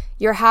 or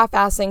you're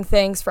half-assing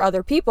things for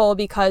other people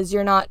because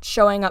you're not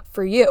showing up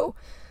for you.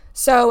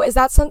 So is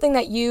that something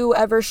that you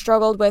ever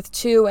struggled with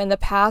too in the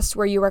past,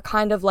 where you were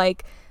kind of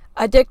like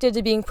addicted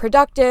to being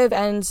productive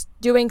and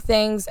doing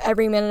things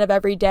every minute of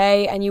every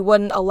day, and you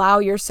wouldn't allow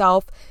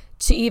yourself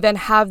to even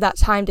have that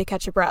time to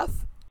catch a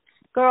breath?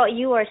 Girl,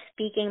 you are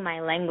speaking my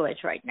language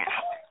right now.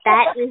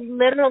 That is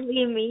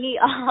literally me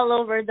all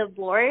over the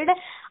board.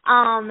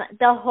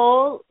 The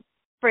whole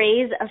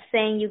phrase of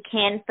saying you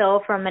can't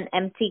fill from an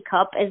empty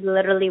cup is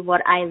literally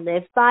what I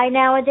live by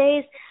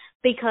nowadays,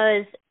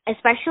 because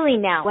especially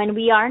now when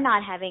we are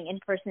not having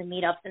in-person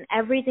meetups and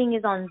everything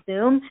is on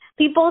Zoom,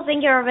 people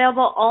think you're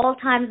available all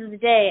times of the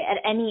day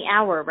at any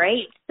hour,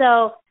 right?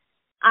 So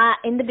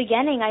in the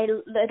beginning, I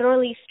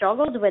literally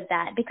struggled with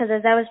that because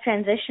as I was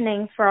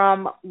transitioning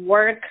from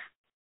work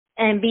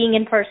and being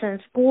in person,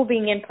 school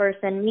being in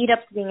person,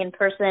 meetups being in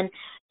person,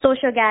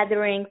 social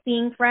gatherings,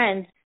 seeing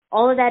friends,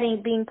 all of that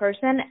being in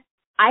person,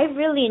 I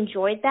really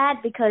enjoyed that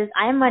because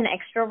I'm an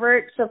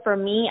extrovert. So for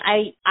me,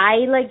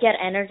 I like get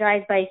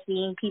energized by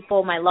seeing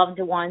people, my loved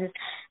ones,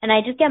 and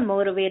I just get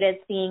motivated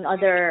seeing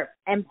other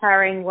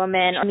empowering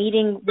women,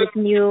 meeting with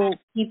new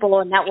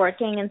people,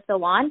 networking, and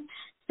so on.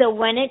 So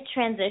when it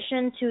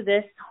transitioned to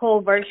this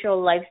whole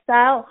virtual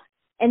lifestyle,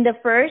 in the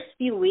first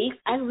few weeks,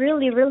 I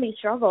really, really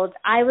struggled.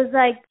 I was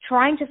like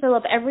trying to fill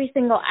up every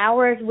single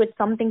hour with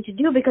something to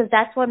do because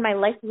that's what my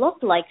life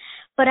looked like.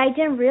 But I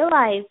didn't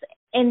realize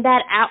in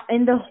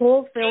the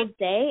whole filled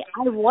day,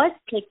 I was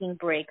taking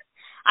breaks.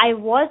 I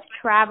was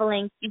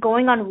traveling,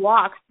 going on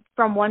walks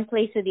from one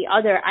place to the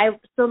other.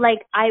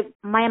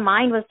 My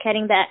mind was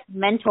getting that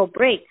mental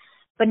break.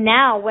 But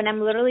now when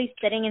I'm literally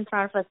sitting in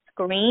front of a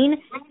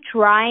screen,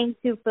 trying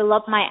to fill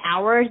up my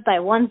hours by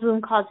one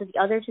Zoom call to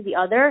the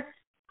other,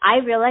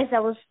 I realized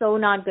that was so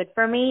not good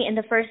for me in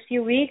the first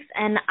few weeks,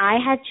 and I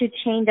had to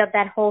change up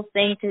that whole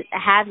thing to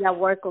have that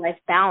work-life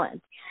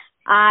balance.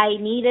 I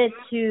needed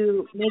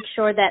to make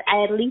sure that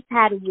I at least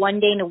had one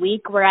day in a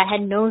week where I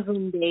had no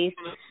Zoom days,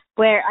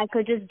 where I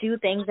could just do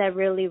things I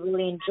really,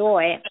 really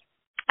enjoy.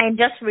 And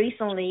just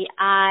recently,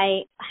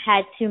 I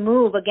had to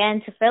move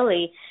again to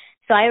Philly.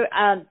 So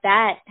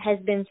that has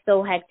been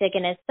so hectic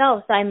in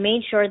itself. So I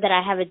made sure that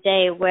I have a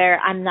day where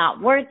I'm not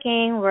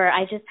working, where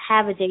I just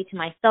have a day to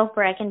myself,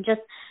 where I can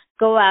just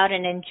go out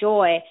and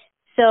enjoy.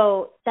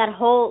 So that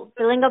whole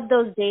filling up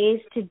those days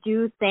to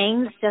do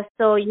things just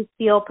so you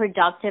feel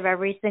productive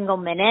every single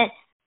minute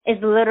is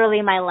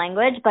literally my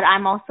language, but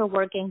I'm also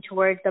working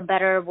towards a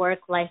better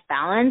work-life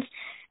balance.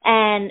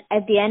 And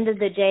at the end of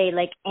the day,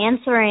 like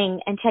answering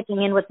and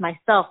checking in with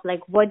myself,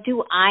 like what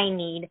do I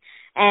need?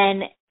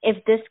 And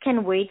if this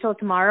can wait till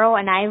tomorrow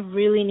and I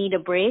really need a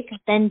break,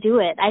 then do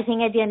it. I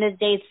think at the end of the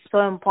day, it's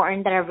so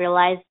important that I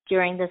realized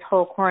during this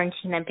whole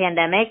quarantine and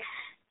pandemic,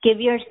 give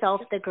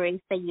yourself the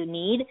grace that you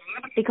need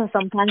because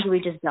sometimes we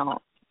just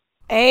don't.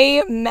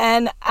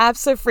 Amen.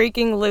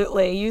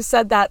 Abso-freaking-lutely. You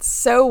said that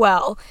so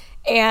well.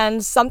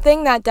 And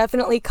something that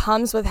definitely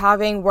comes with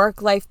having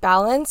work-life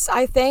balance,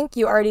 I think,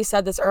 you already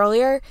said this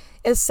earlier,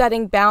 is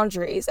setting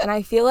boundaries. And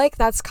I feel like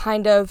that's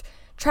kind of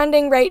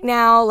trending right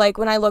now. Like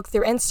when I look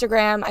through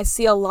Instagram, I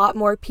see a lot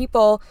more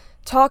people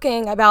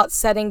talking about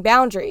setting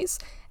boundaries.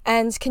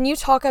 And can you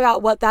talk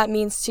about what that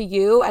means to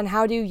you and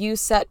how do you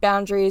set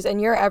boundaries in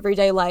your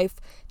everyday life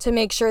to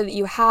make sure that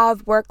you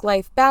have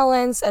work-life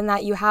balance and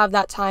that you have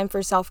that time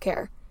for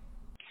self-care?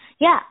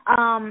 Yeah,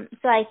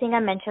 so I think I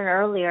mentioned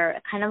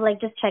earlier, kind of like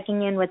just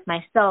checking in with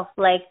myself.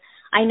 Like,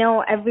 I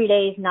know every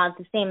day is not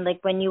the same. Like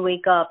when you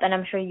wake up, and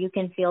I'm sure you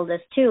can feel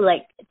this too,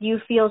 like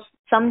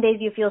some days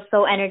you feel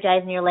so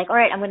energized and you're like, all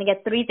right, I'm going to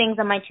get 3 things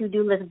on my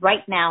to-do list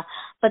right now.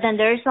 But then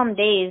there's some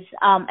days,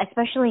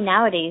 especially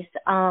nowadays,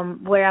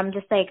 where I'm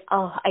just like,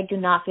 oh, I do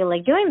not feel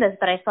like doing this,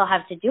 but I still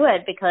have to do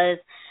it because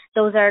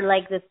those are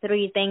like the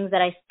 3 things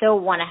that I still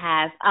want to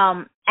have.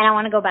 And I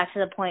want to go back to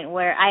the point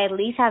where I at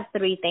least have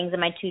 3 things on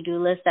my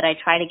to-do list that I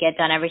try to get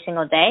done every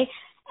single day.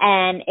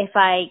 And if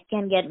I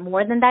can get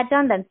more than that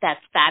done, then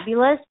that's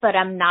fabulous. But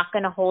I'm not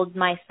going to hold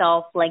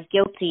myself like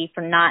guilty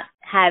for not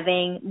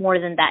having more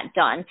than that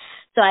done.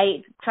 So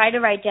I try to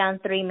write down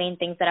 3 main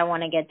things that I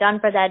want to get done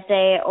for that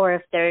day, or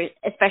if there's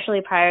especially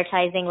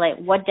prioritizing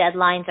like what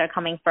deadlines are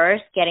coming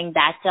first, getting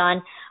that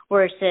done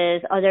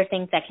versus other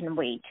things that can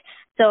wait.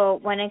 So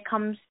when it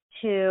comes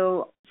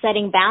to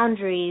setting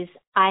boundaries,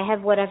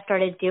 what I've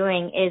started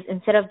doing is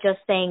instead of just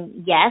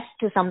saying yes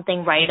to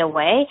something right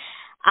away,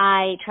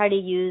 I try to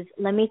use,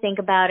 let me think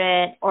about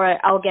it, or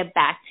I'll get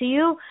back to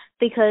you,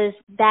 because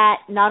that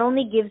not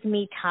only gives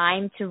me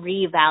time to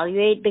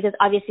reevaluate, because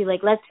obviously, like,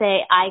 let's say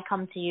I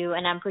come to you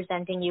and I'm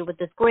presenting you with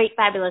this great,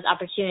 fabulous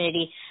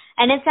opportunity,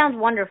 and it sounds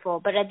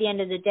wonderful, but at the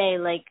end of the day,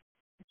 like,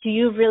 do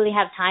you really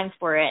have time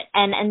for it?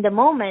 And in the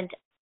moment,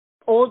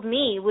 old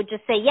me would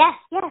just say,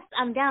 yes,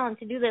 I'm down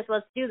to do this,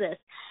 let's do this.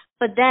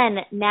 But then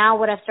now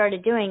what I've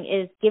started doing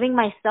is giving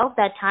myself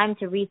that time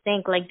to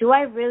rethink, like, do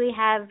I really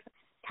have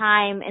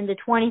time in the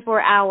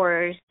 24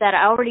 hours that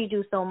I already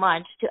do so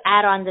much to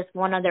add on this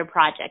one other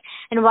project?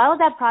 And while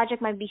that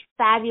project might be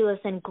fabulous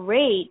and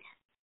great,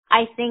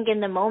 I think in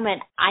the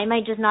moment I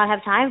might just not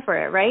have time for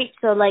it, right?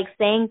 So like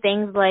saying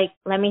things like,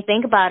 let me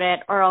think about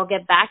it, or I'll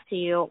get back to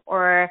you,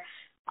 or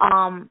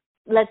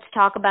let's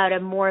talk about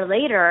it more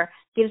later,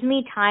 gives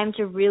me time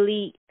to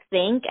really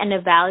think and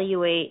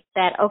evaluate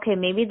that, okay,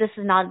 maybe this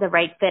is not the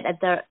right fit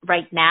at the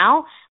right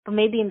now, but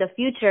maybe in the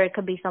future it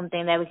could be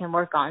something that we can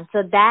work on. So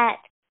that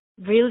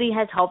really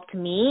has helped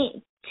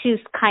me to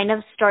kind of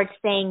start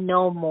saying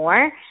no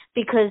more,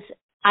 because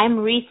I'm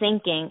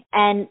rethinking.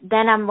 And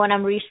then when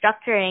I'm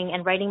restructuring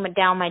and writing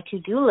down my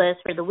to-do list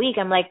for the week,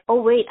 I'm like,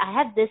 oh, wait, I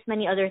have this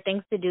many other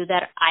things to do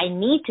that I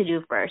need to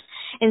do first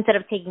instead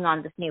of taking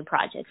on this new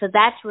project. So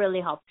that's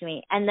really helped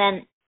me. And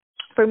then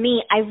for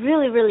me, I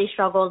really, really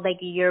struggled like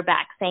a year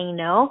back saying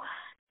no.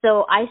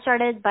 So I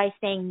started by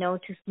saying no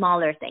to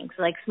smaller things,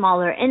 like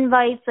smaller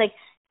invites. Like,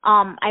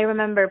 I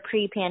remember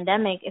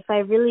pre-pandemic, if I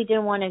really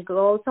didn't want to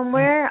go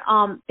somewhere,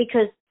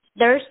 because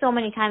there's so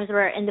many times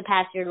where in the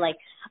past you're like,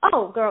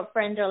 oh,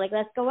 girlfriends are like,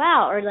 let's go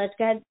out, or let's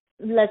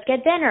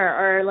get dinner,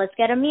 or let's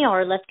get a meal,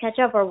 or let's catch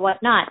up, or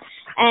whatnot.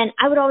 And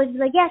I would always be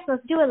like, yes,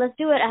 let's do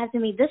it. I have to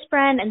meet this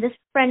friend, and this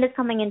friend is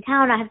coming in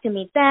town. I have to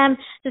meet them.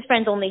 This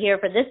friend's only here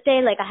for this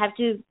day. Like, I have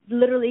to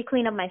literally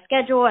clean up my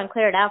schedule and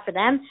clear it out for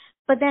them.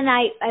 But then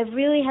I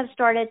really have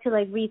started to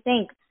like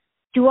rethink,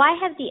 do I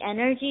have the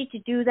energy to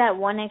do that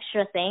one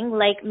extra thing?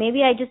 Like,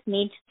 maybe I just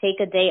need to take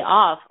a day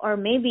off, or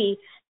maybe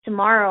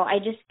tomorrow I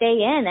just stay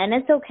in, and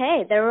it's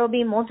okay. There will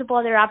be multiple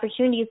other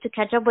opportunities to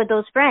catch up with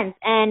those friends.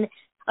 And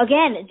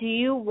again, do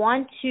you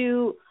want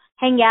to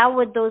hang out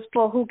with those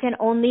people who can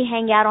only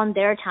hang out on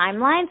their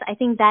timelines? I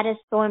think that is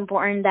so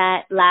important,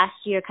 that last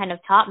year kind of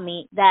taught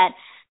me that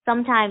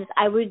sometimes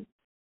I would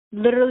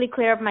literally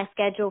clear up my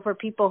schedule for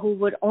people who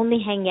would only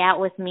hang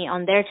out with me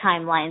on their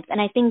timelines. And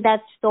I think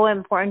that's so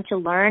important to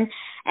learn.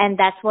 And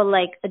that's what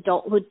like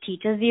adulthood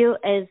teaches you,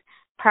 is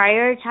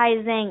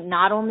prioritizing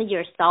not only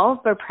yourself,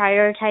 but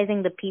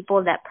prioritizing the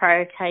people that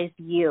prioritize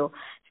you.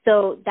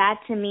 So that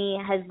to me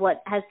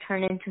what has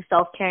turned into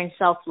self-care and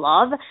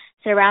self-love,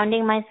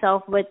 surrounding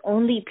myself with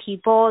only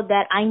people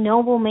that I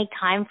know will make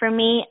time for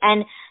me.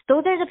 And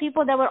those are the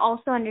people that would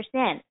also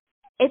understand.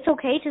 It's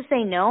okay to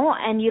say no,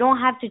 and you don't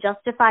have to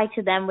justify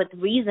to them with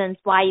reasons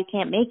why you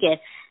can't make it.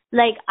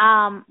 Like,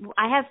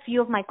 I have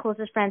few of my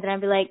closest friends, and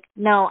I'd be like,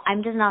 no,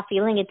 I'm just not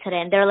feeling it today.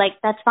 And they're like,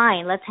 that's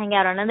fine, let's hang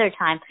out another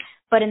time.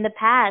 But in the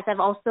past, I've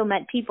also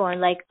met people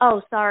and like,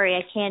 oh, sorry,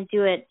 I can't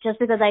do it just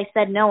because I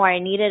said no, or I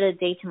needed a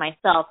day to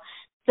myself.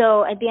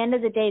 So at the end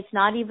of the day, it's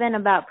not even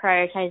about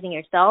prioritizing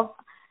yourself.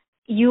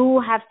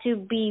 You have to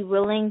be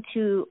willing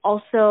to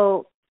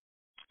also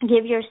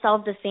give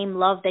yourself the same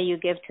love that you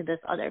give to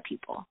these other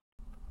people.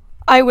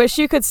 I wish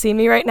you could see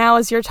me right now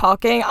as you're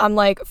talking. I'm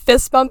like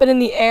fist bumping in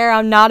the air.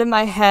 I'm nodding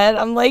my head.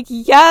 I'm like,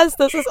 yes,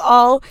 this is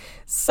all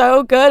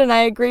so good. And I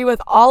agree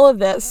with all of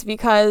this,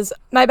 because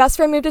my best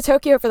friend moved to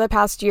Tokyo for the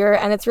past year.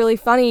 And it's really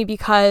funny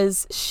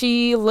because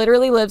she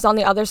literally lives on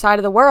the other side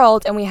of the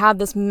world. And we have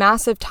this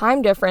massive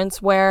time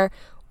difference where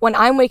when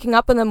I'm waking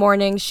up in the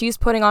morning, she's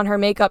putting on her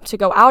makeup to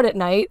go out at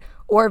night,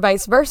 or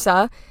vice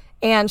versa.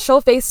 And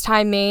she'll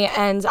FaceTime me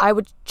and I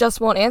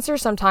won't answer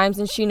sometimes.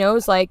 And she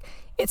knows like,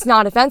 it's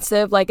not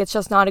offensive, like it's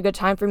just not a good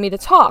time for me to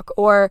talk.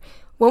 Or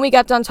when we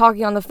get done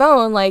talking on the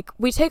phone, like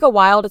we take a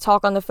while to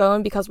talk on the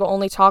phone because we'll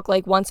only talk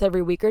like once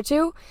every week or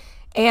two.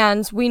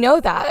 And we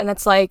know that. And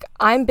it's like,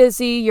 I'm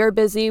busy, you're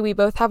busy, we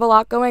both have a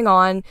lot going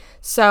on.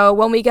 So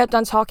when we get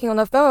done talking on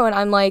the phone,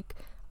 I'm like,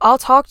 I'll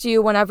talk to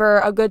you whenever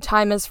a good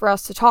time is for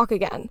us to talk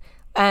again.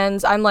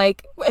 And I'm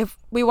like, if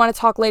we want to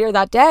talk later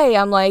that day,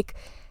 I'm like,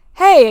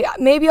 hey,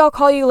 maybe I'll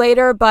call you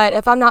later, but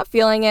if I'm not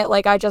feeling it,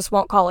 like I just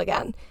won't call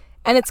again.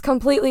 And it's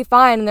completely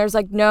fine, and there's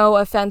like no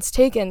offense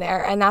taken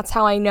there. And that's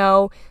how I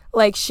know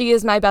like she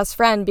is my best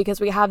friend,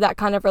 because we have that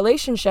kind of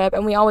relationship.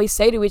 And we always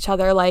say to each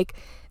other, like,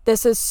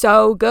 this is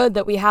so good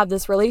that we have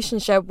this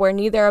relationship where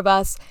neither of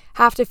us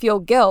have to feel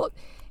guilt.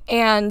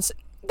 And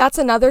that's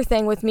another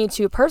thing with me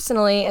too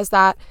personally, is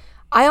that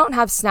I don't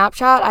have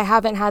Snapchat. I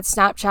haven't had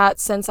Snapchat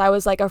since I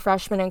was like a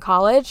freshman in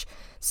college.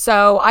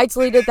 So I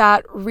deleted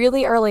that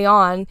really early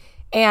on.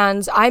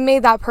 And I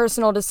made that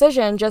personal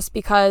decision just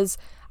because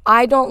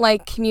I don't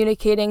like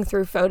communicating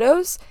through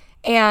photos.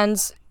 And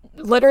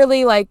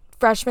literally like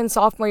freshman,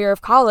 sophomore year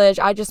of college,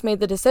 I just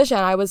made the decision.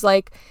 I was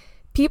like,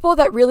 people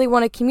that really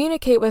want to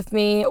communicate with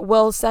me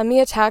will send me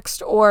a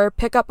text or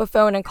pick up a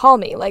phone and call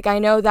me. Like, I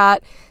know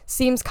that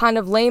seems kind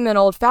of lame and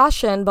old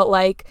fashioned, but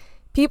like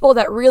people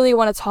that really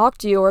want to talk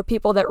to you, or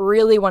people that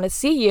really want to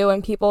see you,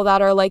 and people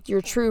that are like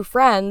your true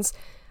friends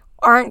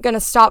aren't going to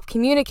stop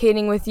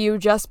communicating with you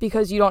just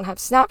because you don't have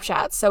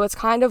Snapchat. So it's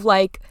kind of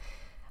like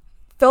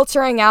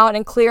filtering out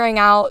and clearing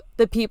out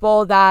the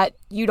people that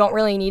you don't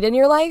really need in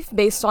your life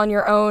based on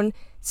your own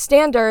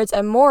standards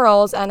and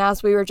morals, and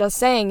as we were just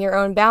saying, your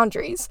own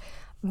boundaries.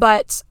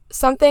 But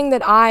something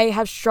that I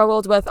have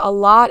struggled with a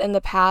lot in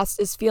the past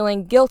is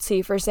feeling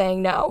guilty for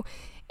saying no.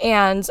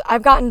 And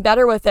I've gotten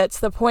better with it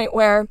to the point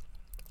where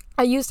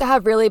I used to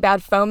have really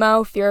bad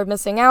FOMO, fear of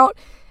missing out.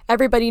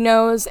 Everybody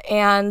knows,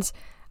 and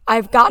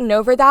I've gotten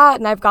over that,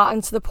 and I've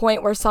gotten to the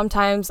point where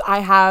sometimes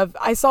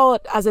I saw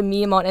it as a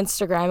meme on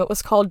Instagram. It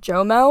was called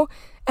JOMO,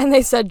 and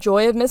they said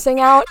joy of missing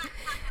out.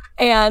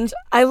 And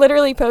I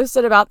literally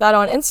posted about that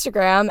on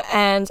Instagram,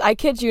 and I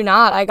kid you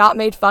not, I got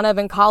made fun of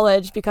in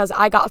college because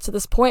I got to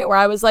this point where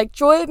I was like,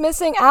 joy of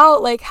missing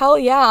out, like, hell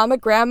yeah, I'm a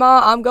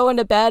grandma, I'm going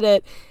to bed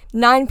at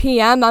 9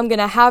 p.m., I'm going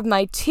to have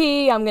my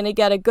tea, I'm going to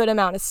get a good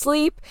amount of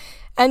sleep.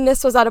 And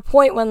this was at a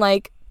point when,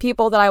 like,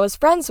 people that I was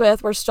friends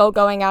with were still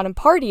going out and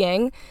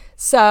partying.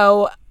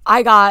 So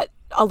I got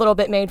a little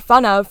bit made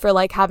fun of for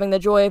like having the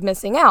joy of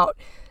missing out.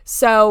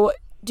 So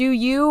do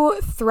you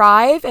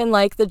thrive in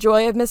like the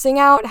joy of missing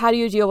out? How do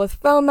you deal with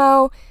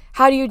FOMO?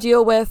 How do you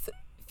deal with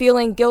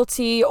feeling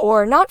guilty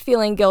or not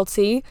feeling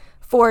guilty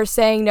for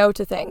saying no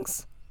to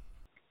things?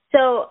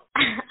 So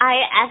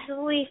I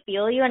absolutely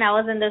feel you, and I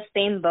was in the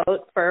same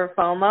boat for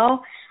FOMO.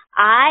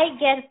 I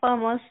get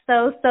FOMO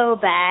so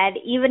bad,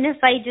 even if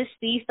I just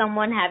see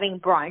someone having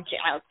brunch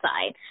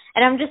outside.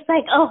 And I'm just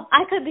like, oh,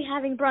 I could be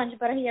having brunch,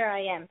 but here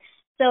I am.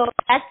 So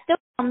that's still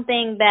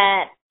something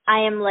that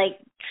I am, like,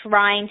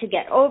 trying to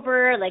get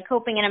over, like,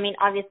 coping. And, I mean,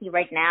 obviously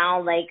right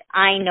now, like,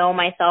 I know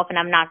myself, and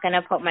I'm not going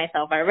to put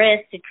myself at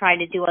risk to try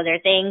to do other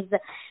things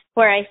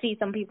where I see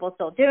some people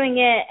still doing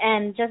it.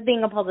 And just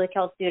being a public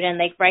health student,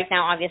 like, right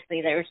now,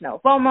 obviously there's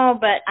no FOMO,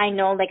 but I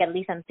know, like, at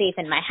least I'm safe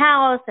in my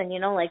house and, you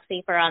know, like,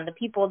 safe around the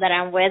people that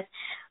I'm with.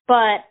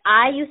 But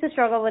I used to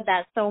struggle with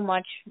that so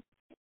much,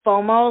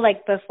 FOMO,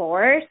 like,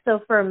 before.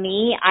 So for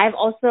me, I've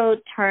also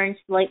turned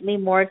slightly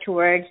more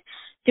towards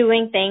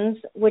doing things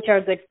which are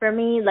good for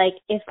me. Like,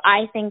 if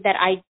I think that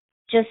I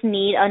just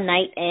need a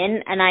night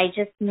in and I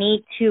just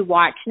need to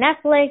watch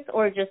Netflix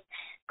or just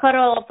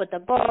cuddle up with a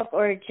book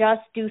or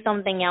just do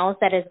something else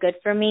that is good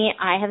for me,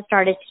 I have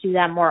started to do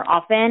that more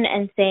often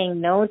and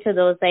saying no to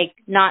those, like,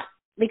 not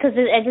because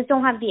I just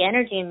don't have the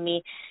energy in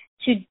me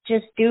to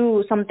just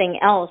do something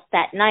else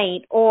that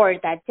night or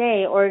that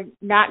day or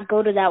not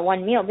go to that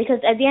one meal. Because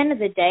at the end of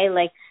the day,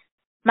 like,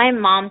 my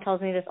mom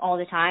tells me this all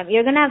the time.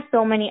 You're going to have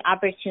so many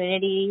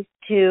opportunities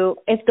to,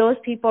 if those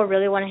people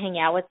really want to hang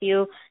out with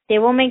you, they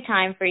will make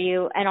time for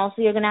you. And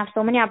also you're going to have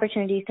so many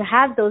opportunities to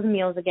have those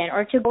meals again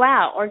or to go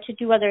out or to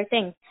do other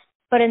things.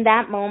 But in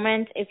that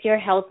moment, if your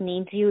health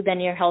needs you, then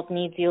your health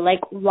needs you.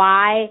 Like,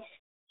 why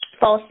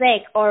fall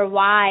sick or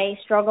why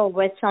struggle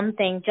with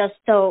something just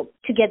so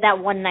to get that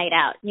one night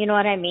out? You know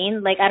what I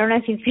mean? Like, I don't know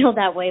if you feel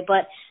that way,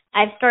 but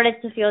I've started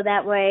to feel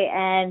that way.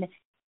 And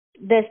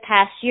this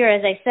past year,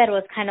 as I said,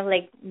 was kind of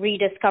like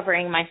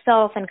rediscovering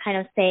myself and kind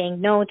of saying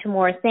no to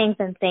more things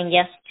and saying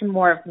yes to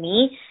more of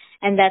me.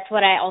 And that's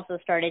what I also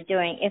started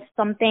doing. If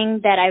something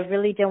that I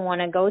really didn't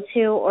want to go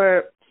to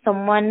or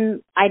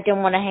someone I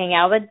didn't want to hang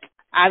out with,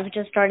 I've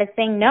just started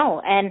saying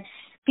no. And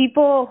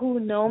people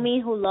who know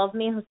me, who love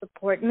me, who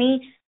support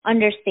me,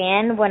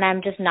 understand when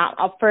I'm just not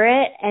up for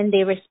it, and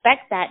they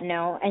respect that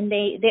no. And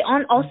they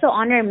also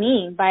honor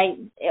me by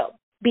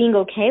being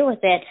okay with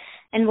it.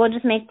 And we'll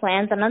just make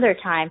plans another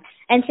time.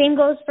 And same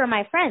goes for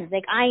my friends.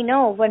 Like, I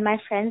know when my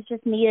friends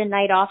just need a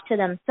night off to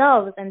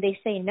themselves and they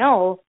say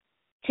no,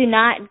 to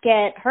not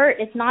get hurt,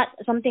 it's not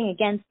something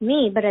against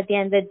me, but at the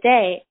end of the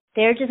day,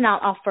 they're just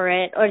not up for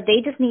it, or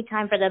they just need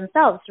time for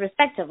themselves,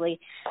 respectively.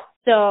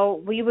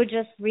 So we would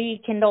just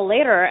rekindle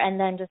later and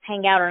then just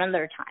hang out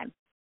another time.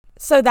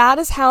 So that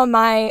is how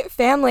my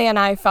family and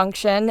I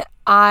function.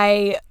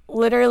 I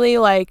literally,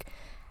 like,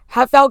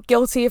 have felt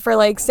guilty for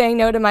like saying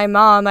no to my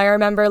mom. I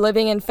remember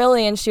living in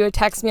Philly and she would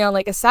text me on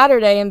like a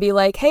Saturday and be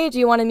like, hey, do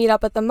you want to meet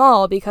up at the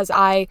mall? Because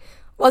I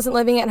wasn't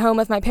living at home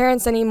with my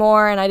parents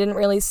anymore and I didn't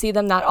really see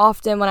them that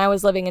often when I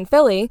was living in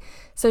Philly.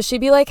 So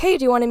she'd be like, hey,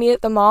 do you want to meet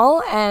at the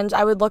mall? And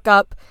I would look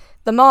up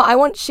the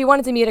mall. She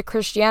wanted to meet at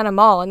Christiana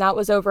Mall, and that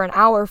was over an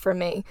hour from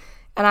me.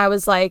 And I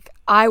was like,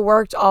 I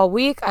worked all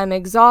week. I'm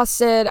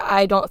exhausted.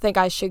 I don't think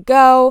I should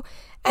go.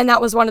 And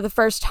that was one of the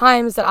first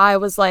times that I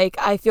was like,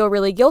 I feel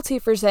really guilty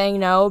for saying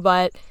no,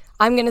 but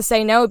I'm going to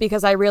say no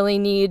because I really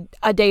need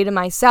a day to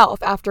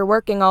myself after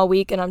working all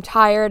week and I'm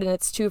tired and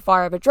it's too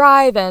far of a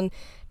drive and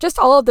just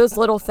all of those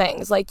little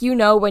things. Like, you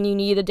know, when you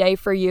need a day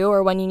for you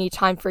or when you need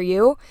time for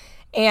you.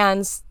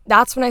 And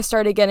that's when I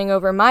started getting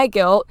over my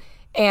guilt.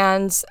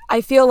 And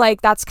I feel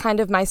like that's kind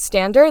of my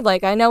standard.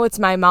 Like, I know it's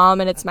my mom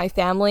and it's my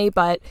family,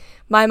 but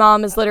my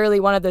mom is literally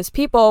one of those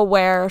people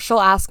where she'll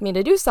ask me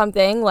to do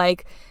something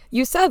like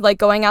you said, like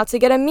going out to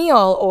get a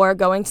meal or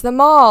going to the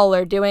mall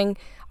or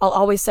I'll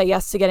always say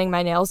yes to getting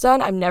my nails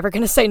done. I'm never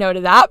going to say no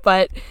to that,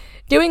 but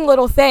doing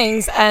little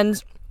things.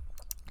 And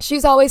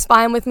she's always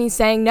fine with me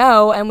saying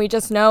no. And we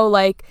just know,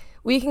 like,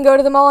 we can go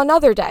to the mall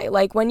another day.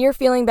 Like, when you're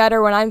feeling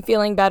better, when I'm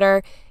feeling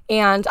better.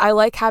 And I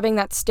like having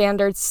that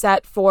standard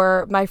set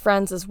for my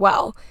friends as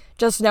well.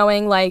 Just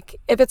knowing, like,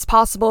 if it's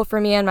possible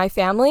for me and my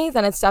family,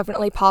 then it's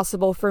definitely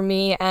possible for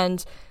me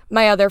and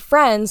my other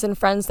friends and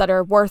friends that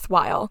are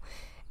worthwhile.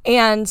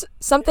 And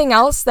something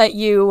else that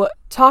you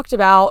talked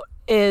about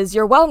is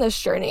your wellness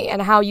journey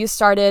and how you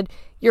started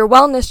your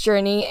wellness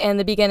journey in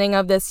the beginning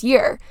of this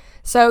year.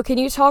 So can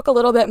you talk a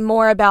little bit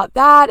more about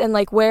that and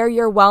like where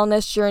your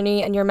wellness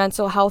journey and your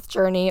mental health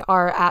journey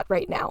are at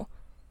right now?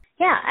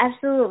 Yeah,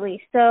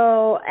 absolutely.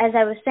 So as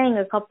I was saying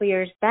a couple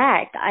years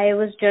back, I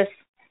was just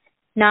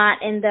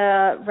not in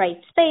the right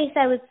space,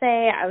 I would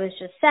say. I was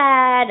just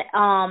sad,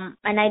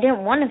 and I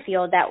didn't want to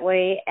feel that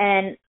way.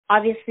 And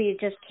obviously it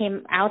just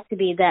came out to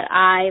be that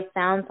I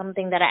found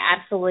something that I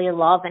absolutely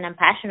love and I'm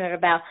passionate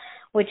about,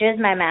 which is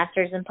my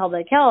master's in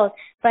public health.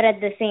 But at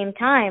the same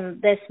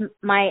time, as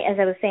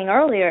I was saying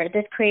earlier,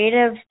 this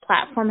creative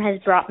platform has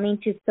brought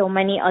me to so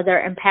many other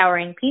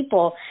empowering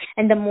people.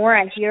 And the more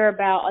I hear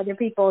about other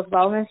people's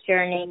wellness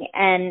journey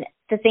and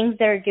the things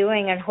they're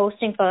doing and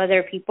hosting for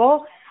other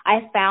people,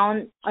 I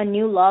found a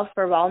new love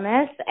for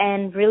wellness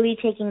and really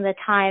taking the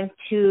time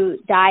to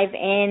dive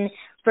in,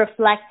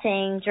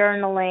 reflecting,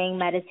 journaling,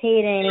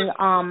 meditating.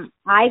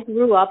 I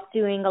grew up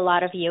doing a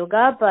lot of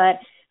yoga, but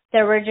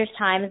there were just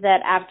times that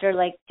after,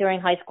 like, during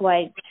high school,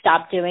 I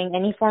stopped doing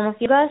any form of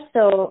yoga.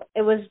 So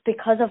it was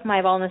because of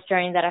my wellness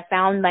journey that I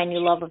found my new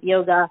love of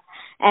yoga.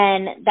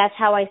 And that's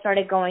how I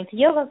started going to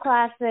yoga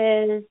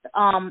classes,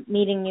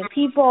 meeting new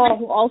people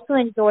who also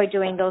enjoy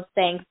doing those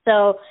things.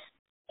 So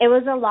it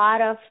was a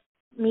lot of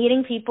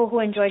meeting people who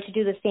enjoy to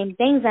do the same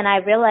things, and I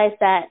realized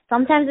that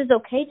sometimes it's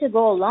okay to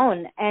go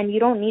alone and you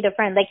don't need a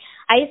friend. Like,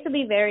 I used to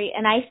be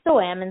and I still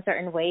am in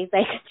certain ways,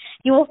 like,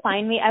 you will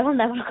find me, I will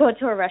never go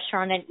to a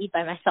restaurant and eat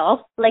by myself.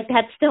 Like,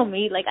 that's still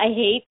me. Like, I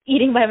hate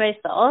eating by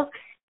myself,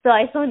 so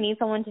I still need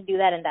someone to do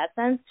that in that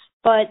sense.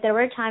 But there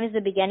were times at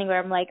the beginning where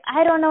I'm like,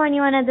 I don't know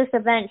anyone at this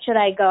event, should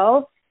I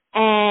go?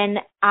 And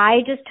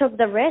I just took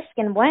the risk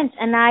and went,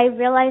 and I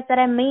realized that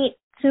I made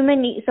so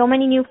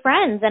many new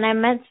friends, and I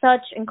met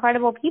such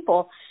incredible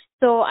people.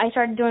 So I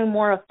started doing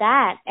more of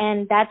that,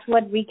 and that's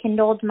what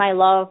rekindled my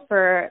love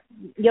for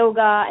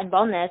yoga and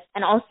wellness.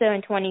 And also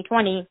in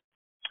 2020,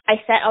 I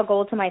set a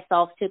goal to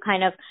myself to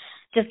kind of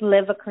just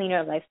live a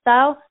cleaner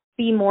lifestyle,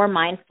 be more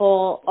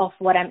mindful of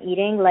what I'm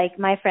eating. Like,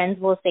 my friends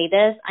will say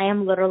this, I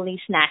am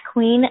literally snack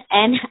queen,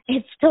 and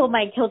it's still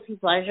my guilty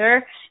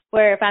pleasure,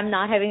 where if I'm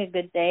not having a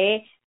good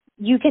day,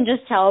 you can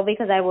just tell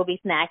because I will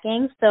be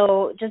snacking.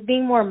 So just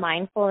being more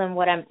mindful in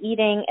what I'm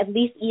eating, at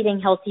least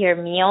eating healthier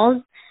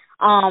meals,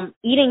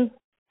 eating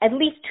at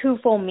least 2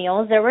 full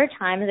meals. There were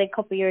times a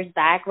couple years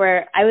back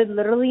where I would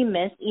literally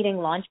miss eating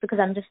lunch because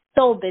I'm just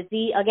so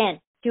busy, again,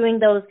 doing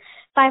those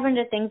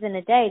 500 things in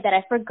a day that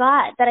I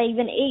forgot that I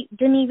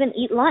didn't even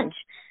eat lunch.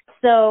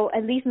 So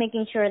at least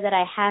making sure that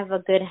I have a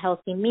good,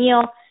 healthy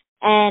meal.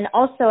 And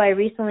also, I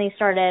recently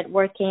started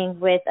working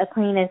with a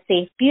clean and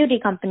safe beauty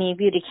company,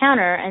 Beauty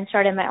Counter, and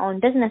started my own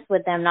business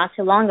with them not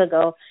too long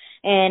ago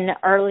in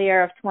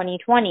earlier of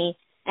 2020.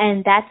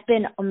 And that's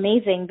been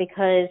amazing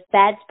because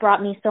that's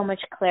brought me so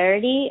much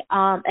clarity,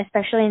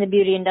 especially in the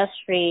beauty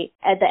industry.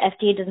 The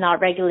FDA does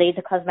not regulate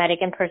the cosmetic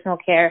and personal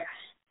care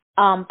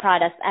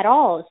products at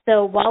all.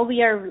 So while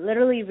we are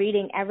literally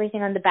reading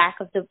everything on the back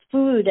of the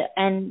food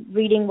and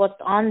reading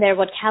what's on there,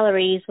 what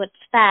calories, what's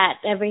fat,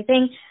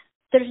 everything,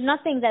 there's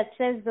nothing that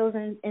says those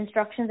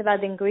instructions about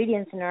the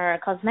ingredients in our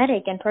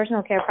cosmetic and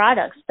personal care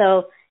products.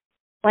 So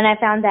when I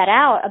found that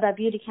out about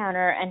Beauty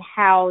Counter and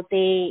how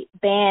they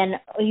ban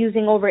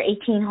using over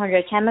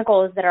 1,800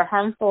 chemicals that are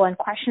harmful and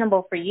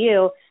questionable for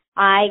you,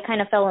 I kind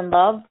of fell in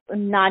love,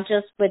 not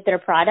just with their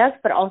products,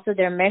 but also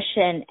their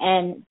mission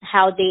and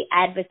how they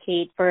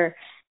advocate for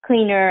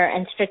cleaner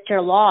and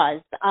stricter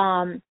laws.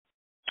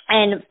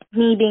 And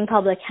me being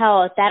public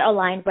health, that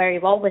aligned very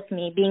well with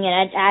me, being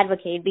an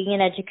advocate, being an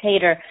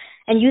educator,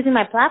 and using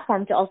my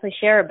platform to also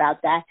share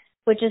about that,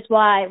 which is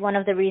why one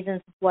of the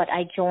reasons what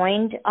I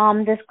joined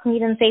this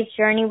clean and safe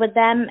journey with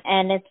them.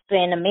 And it's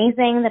been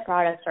amazing. The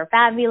products are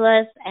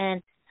fabulous,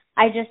 and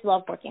I just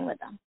love working with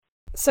them.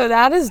 So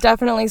that is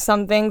definitely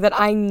something that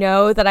I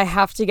know that I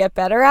have to get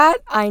better at.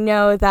 I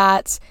know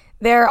that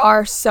there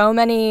are so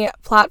many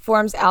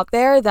platforms out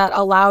there that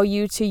allow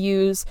you to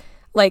use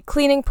like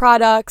cleaning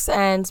products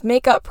and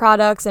makeup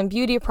products and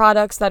beauty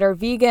products that are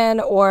vegan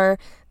or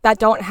that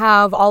don't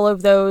have all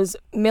of those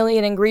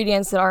million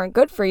ingredients that aren't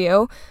good for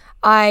you.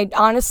 I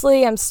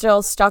honestly am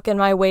still stuck in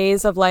my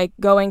ways of like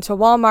going to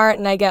Walmart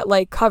and I get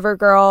like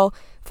CoverGirl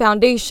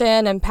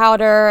foundation and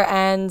powder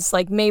and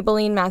like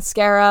Maybelline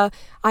mascara.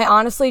 I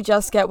honestly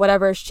just get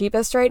whatever is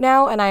cheapest right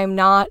now, and I am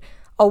not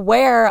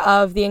aware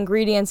of the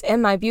ingredients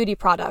in my beauty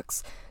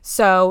products.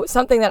 So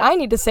something that I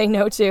need to say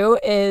no to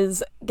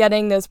is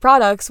getting those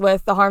products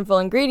with the harmful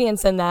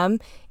ingredients in them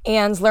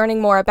and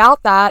learning more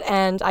about that.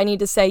 And I need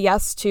to say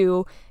yes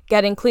to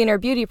getting cleaner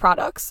beauty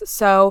products.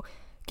 So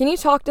can you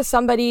talk to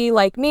somebody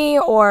like me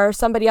or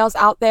somebody else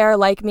out there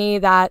like me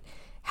that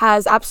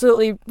has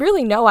absolutely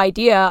really no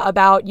idea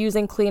about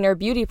using cleaner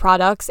beauty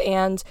products,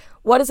 and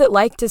what is it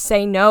like to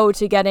say no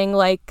to getting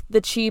like the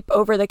cheap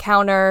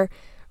over-the-counter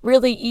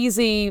really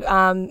easy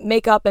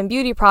makeup and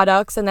beauty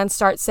products and then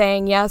start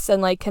saying yes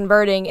and like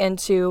converting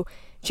into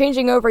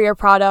changing over your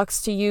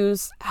products to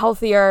use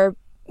healthier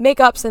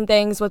makeups and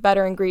things with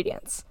better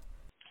ingredients?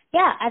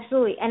 Yeah,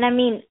 absolutely. And I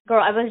mean,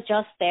 girl, I was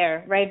just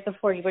there right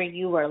before where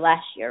you were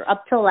last year.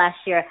 Up till last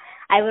year,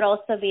 I would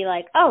also be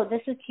like, oh,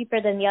 this is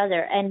cheaper than the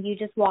other. And you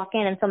just walk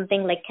in and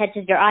something like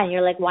catches your eye and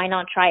you're like, why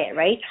not try it,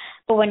 right?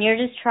 But when you're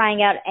just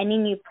trying out any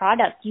new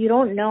product, you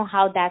don't know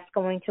how that's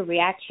going to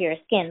react to your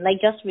skin.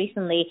 Like just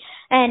recently,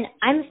 and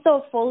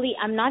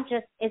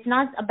it's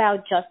not about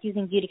just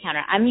using Beauty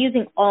Counter. I'm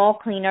using all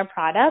cleaner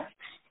products.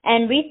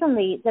 And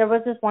recently, there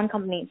was this one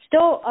company,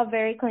 still a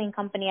very clean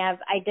company.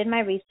 I did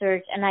my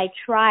research and I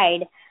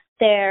tried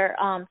their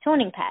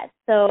toning pads.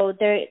 So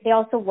they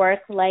also work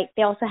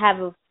they also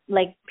have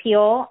like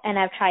peel, and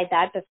I've tried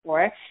that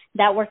before.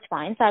 That worked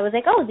fine. So I was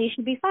like, oh, these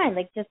should be fine.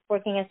 Like just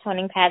working as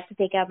toning pads to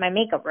take out my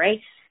makeup, right?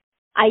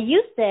 I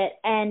used it,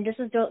 and this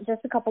was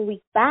just a couple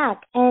weeks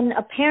back, and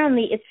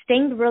apparently it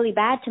stinged really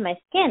bad to my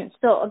skin.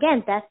 So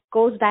again, that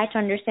goes back to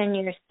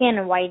understanding your skin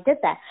and why it did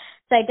that.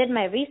 So I did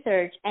my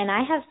research, and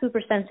I have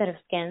super sensitive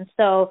skin.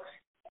 So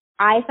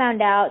I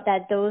found out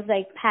that those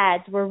like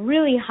pads were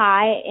really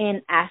high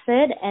in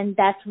acid, and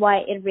that's why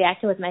it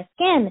reacted with my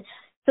skin.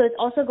 So it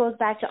also goes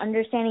back to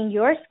understanding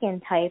your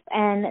skin type,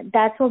 and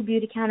that's what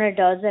Beautycounter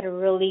does that are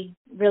really,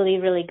 really,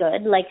 really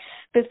good. Like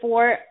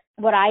before,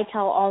 what I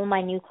tell all of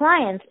my new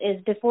clients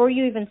is before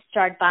you even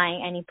start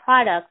buying any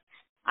products,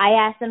 I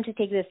ask them to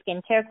take the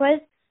skincare quiz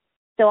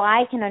so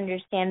I can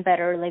understand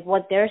better like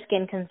what their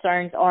skin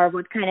concerns are,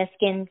 what kind of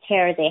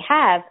skincare they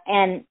have,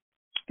 and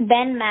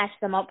then match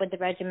them up with the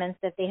regimens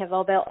that they have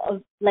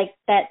like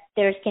that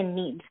their skin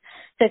needs.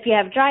 So if you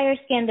have drier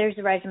skin, there's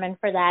a regimen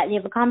for that. You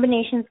have a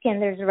combination skin,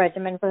 there's a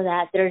regimen for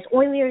that. There's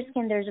oilier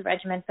skin, there's a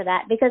regimen for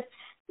that, because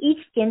each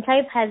skin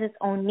type has its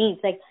own needs.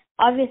 Like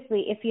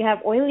obviously, if you have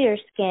oilier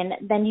skin,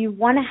 then you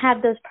want to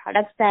have those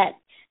products that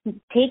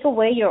take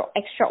away your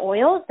extra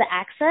oils, the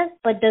excess,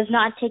 but does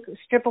not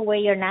strip away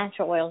your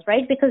natural oils,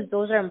 right? Because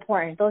those are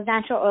important. Those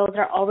natural oils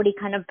are already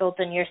kind of built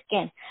in your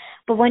skin.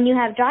 But when you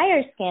have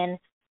drier skin,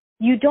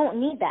 you don't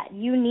need that.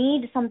 You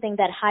need something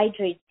that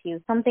hydrates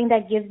you, something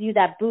that gives you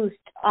that boost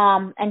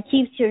and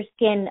keeps your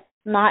skin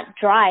not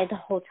dry the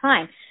whole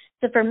time.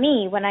 So for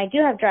me, when I do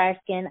have drier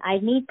skin, I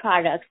need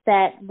products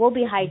that will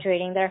be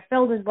hydrating, that are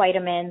filled with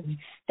vitamins,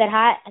 that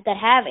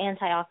have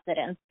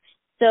antioxidants.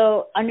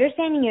 So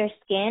understanding your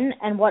skin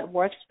and what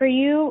works for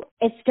you,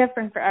 it's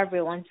different for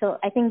everyone. So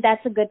I think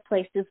that's a good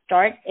place to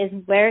start, is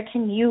where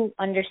can you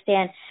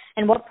understand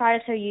and what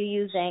products are you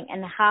using,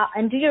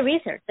 and do your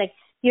research. Like,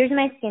 here's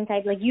my skin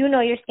type. Like, you know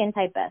your skin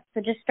type best.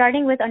 So just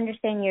starting with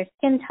understanding your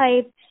skin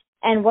type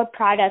and what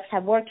products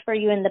have worked for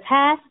you in the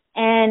past.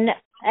 And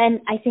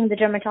I think the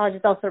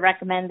dermatologists also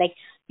recommend like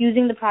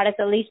using the products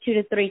at least 2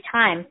 to 3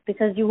 times,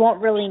 because you won't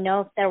really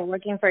know if they're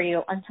working for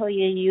you until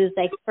you use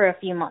like for a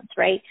few months,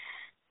 right?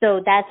 So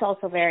that's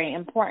also very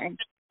important.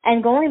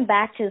 And going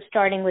back to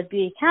starting with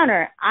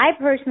Beautycounter, I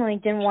personally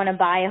didn't want to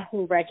buy a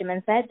whole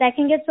regimen set. That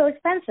can get so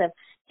expensive.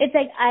 It's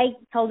like, I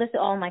tell this to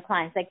all my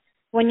clients, like,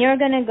 when you're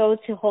going to go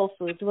to Whole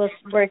Foods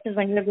versus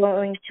when you're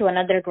going to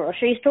another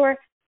grocery store,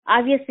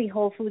 obviously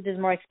Whole Foods is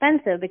more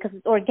expensive because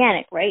it's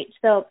organic, right?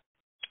 So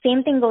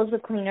same thing goes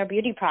with cleaner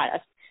beauty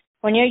products.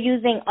 When you're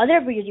using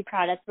other beauty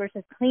products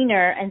versus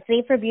cleaner and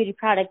safer beauty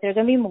products, they're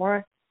going to be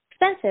more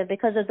expensive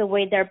because of the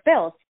way they're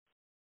built.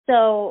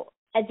 So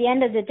at the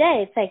end of the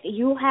day, it's like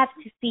you have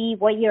to see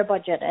what your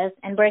budget is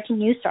and where can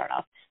you start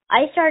off.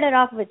 I started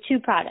off with 2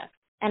 products,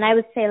 and I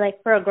would say,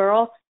 like, for a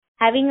girl,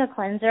 having a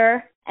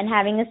cleanser and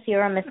having a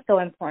serum is so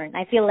important.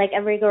 I feel like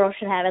every girl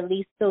should have at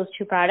least those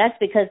 2 products,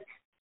 because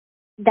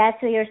that's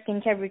your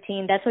skincare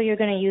routine. That's what you're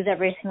going to use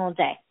every single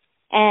day.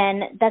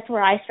 And that's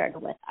where I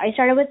started with. I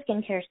started with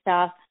skincare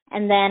stuff,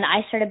 and then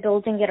I started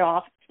building it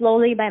off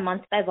slowly by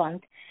month.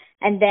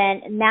 And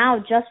then now,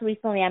 just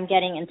recently, I'm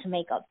getting into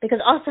makeup, because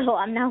also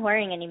I'm not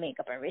wearing any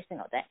makeup every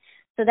single day.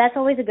 So that's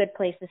always a good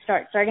place to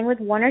start, starting with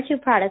 1 or 2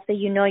 products that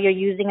you know you're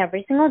using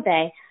every single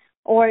day,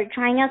 or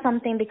trying out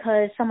something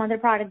because some other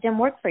product didn't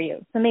work for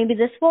you. So maybe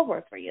this will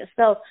work for you.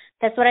 So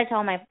that's what I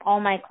tell all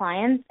my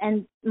clients,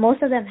 and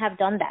most of them have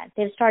done that.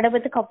 They've started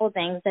with a couple of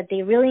things that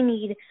they really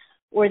need,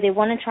 or they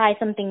want to try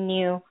something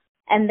new,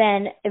 and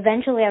then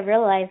eventually I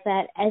realized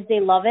that as they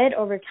love it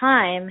over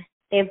time,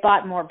 they've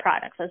bought more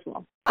products as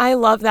well. I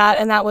love that,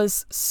 and that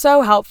was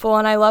so helpful,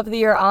 and I love that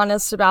you're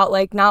honest about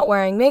like not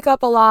wearing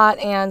makeup a lot,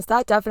 and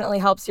that definitely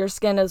helps your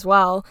skin as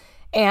well.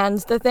 And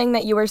the thing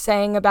that you were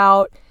saying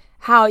about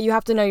how you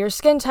have to know your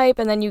skin type,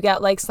 and then you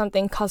get like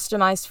something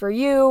customized for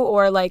you,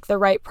 or like the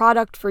right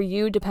product for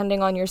you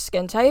depending on your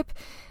skin type.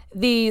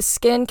 The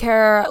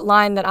skincare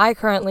line that I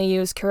currently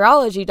use,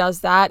 Curology, does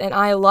that, and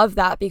I love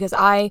that because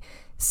I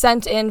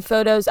sent in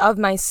photos of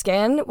my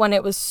skin when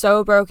it was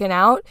so broken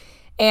out,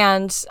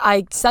 and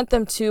I sent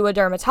them to a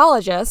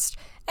dermatologist,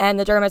 and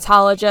the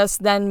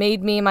dermatologist then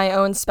made me my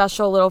own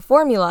special little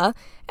formula,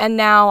 and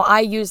now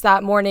I use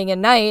that morning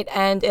and night,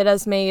 and it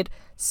has made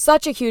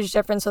such a huge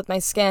difference with my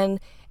skin.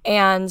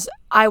 And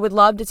I would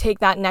love to take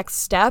that next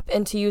step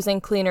into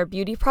using cleaner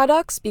beauty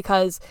products,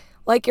 because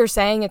like you're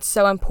saying, it's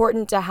so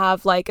important to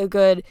have like a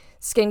good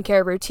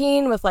skincare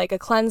routine with like a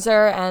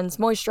cleanser and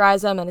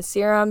moisturizer and a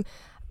serum.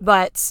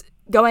 But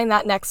going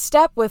that next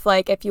step with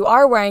like, if you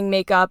are wearing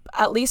makeup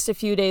at least a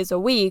few days a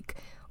week,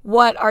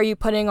 what are you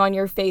putting on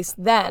your face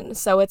then?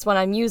 So it's when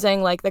I'm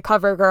using like the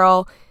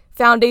CoverGirl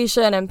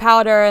foundation and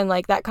powder, and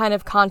like that kind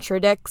of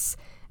contradicts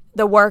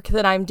the work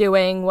that I'm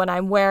doing when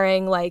I'm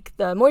wearing like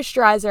the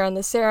moisturizer and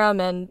the serum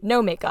and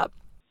no makeup.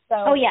 So,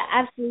 oh yeah,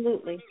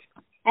 absolutely.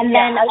 And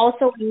then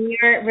also when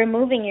you're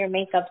removing your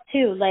makeup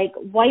too, like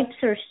wipes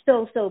are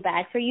so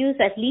bad for you.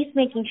 So at least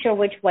making sure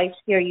which wipes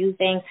you're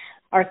using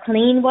are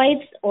clean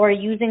wipes, or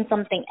using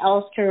something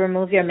else to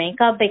remove your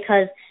makeup,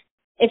 because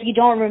if you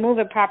don't remove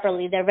it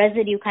properly, the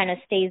residue kind of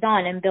stays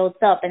on and builds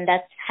up, and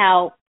that's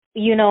how,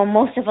 you know,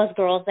 most of us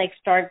girls like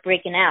start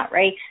breaking out,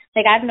 right?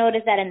 Like I've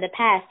noticed that in the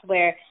past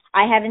where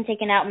I haven't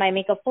taken out my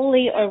makeup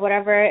fully, or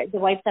whatever, the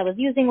wipes I was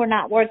using were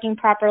not working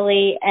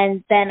properly,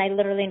 and then I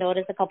literally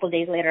noticed a couple of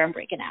days later I'm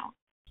breaking out.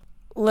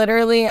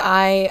 Literally,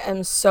 I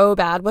am so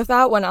bad with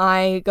that. When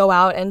I go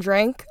out and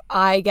drink,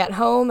 I get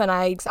home and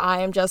I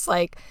am just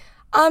like,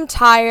 I'm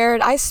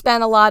tired. I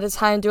spent a lot of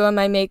time doing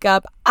my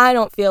makeup. I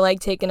don't feel like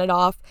taking it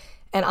off.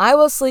 And I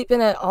will sleep in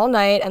it all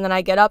night, and then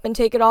I get up and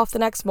take it off the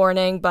next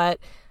morning, but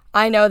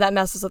I know that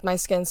messes with my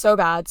skin so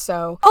bad.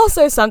 So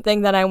also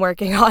something that I'm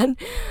working on.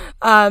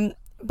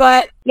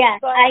 But yeah,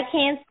 I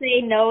can't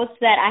say no to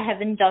that. I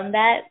haven't done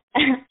that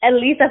at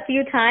least a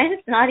few times,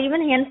 not even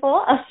a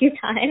handful, a few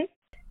times.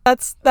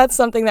 That's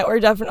something that we're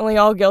definitely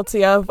all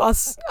guilty of.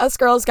 Us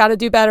girls got to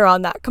do better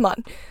on that. Come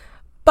on.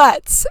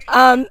 But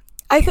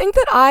I think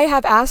that I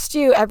have asked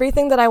you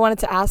everything that I wanted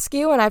to ask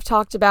you, and I've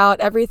talked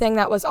about everything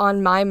that was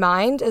on my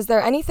mind. Is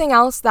there anything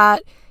else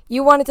that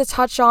you wanted to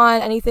touch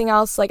on? Anything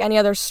else, like any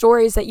other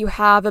stories that you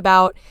have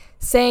about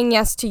saying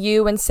yes to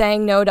you and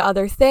saying no to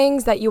other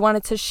things that you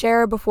wanted to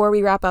share before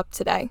we wrap up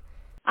today?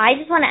 I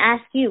just want to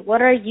ask you,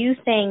 what are you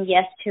saying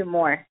yes to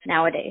more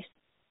nowadays?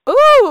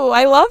 Ooh,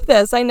 I love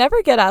this. I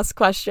never get asked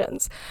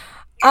questions.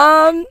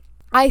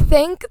 I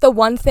think the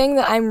one thing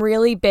that I'm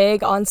really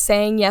big on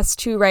saying yes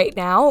to right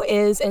now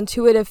is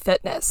intuitive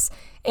fitness.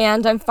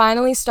 And I'm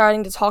finally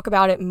starting to talk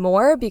about it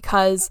more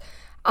because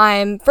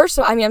I'm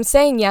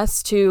saying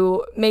yes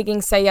to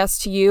making Say Yes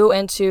to You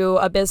into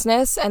a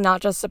business and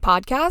not just a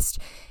podcast.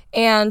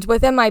 And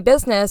within my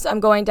business,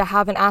 I'm going to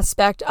have an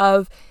aspect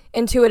of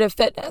intuitive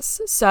fitness.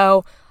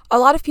 So a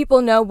lot of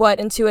people know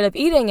what intuitive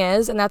eating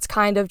is, and that's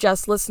kind of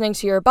just listening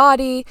to your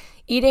body,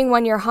 eating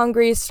when you're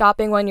hungry,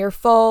 stopping when you're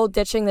full,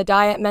 ditching the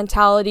diet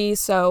mentality,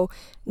 so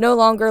no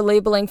longer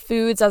labeling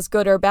foods as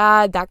good or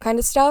bad, that kind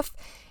of stuff.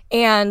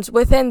 And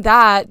within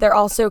that, there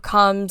also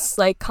comes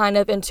like kind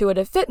of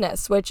intuitive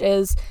fitness, which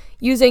is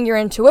using your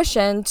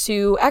intuition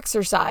to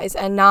exercise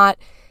and not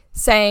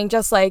saying,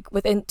 just like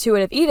with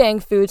intuitive eating,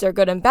 foods are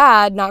good and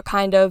bad, not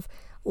kind of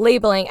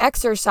labeling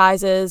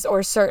exercises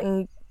or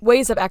certain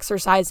ways of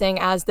exercising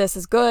as this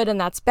is good and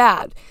that's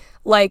bad.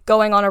 Like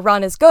going on a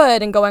run is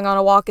good and going on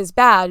a walk is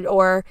bad,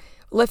 or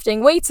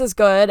lifting weights is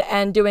good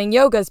and doing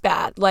yoga is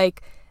bad,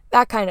 like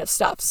that kind of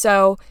stuff.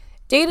 So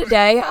day to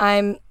day,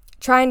 I'm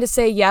trying to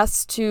say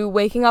yes to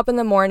waking up in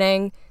the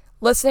morning,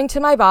 listening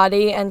to my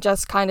body, and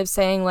just kind of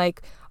saying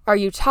like, are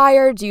you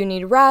tired? Do you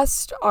need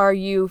rest? Are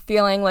you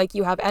feeling like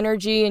you have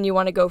energy and you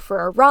want to go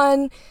for a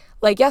run?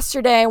 Like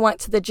yesterday, I went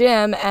to the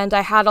gym and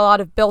I had a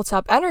lot of built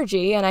up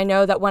energy, and I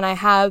know that when I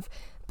have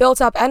built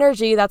up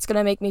energy, that's going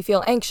to make me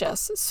feel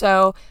anxious.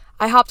 So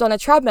I hopped on a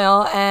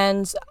treadmill,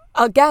 and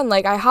again,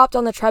 like I hopped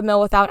on the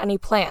treadmill without any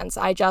plans.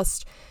 I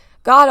just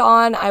got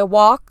on, I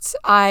walked,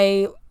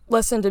 I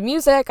listened to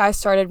music, I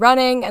started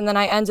running, and then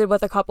I ended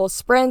with a couple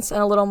sprints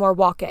and a little more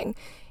walking.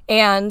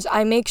 And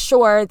I make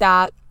sure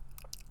that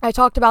I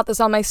talked about this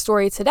on my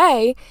story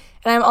today,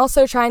 and I'm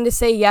also trying to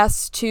say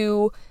yes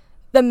to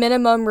the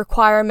minimum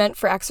requirement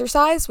for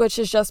exercise, which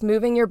is just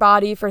moving your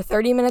body for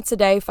 30 minutes a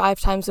day, 5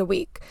 times a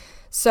week.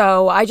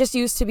 So I just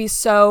used to be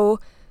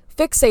so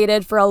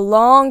fixated for a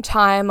long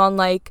time on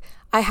like,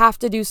 I have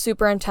to do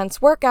super intense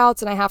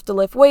workouts and I have to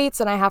lift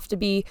weights and I have to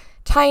be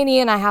tiny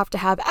and I have to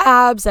have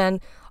abs and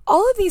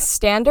all of these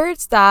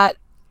standards that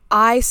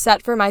I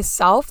set for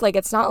myself. Like,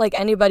 it's not like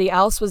anybody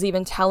else was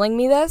even telling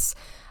me this.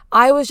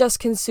 I was just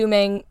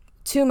consuming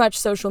too much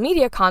social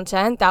media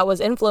content that was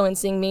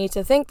influencing me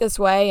to think this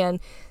way and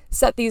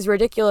set these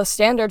ridiculous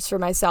standards for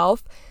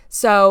myself.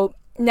 So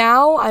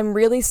now I'm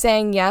really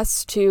saying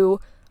yes to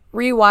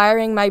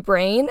rewiring my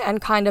brain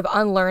and kind of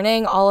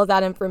unlearning all of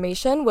that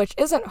information, which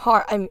is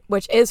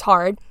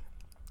hard.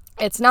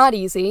 It's not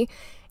easy.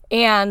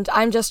 And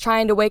I'm just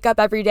trying to wake up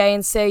every day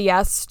and say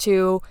yes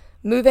to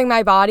moving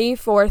my body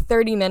for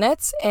 30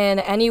 minutes in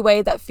any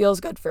way that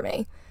feels good for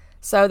me.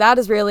 So that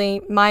is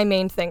really my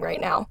main thing right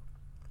now.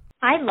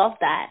 I love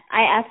that.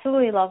 I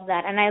absolutely love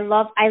that. And I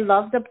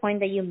love the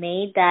point that you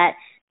made that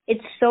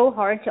it's so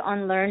hard to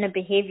unlearn a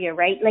behavior,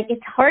 right? Like,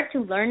 it's hard to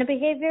learn a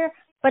behavior,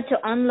 but to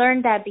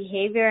unlearn that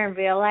behavior and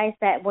realize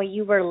that what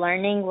you were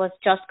learning was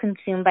just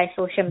consumed by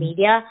social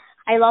media,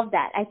 I love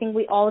that. I think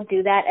we all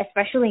do that,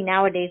 especially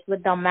nowadays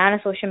with the amount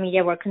of social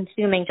media we're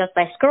consuming just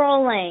by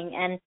scrolling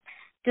and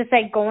just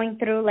like going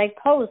through like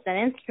posts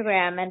and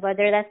Instagram and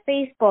whether that's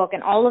Facebook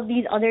and all of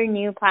these other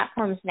new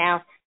platforms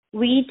now.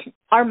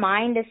 Our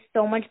mind is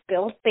so much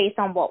built based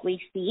on what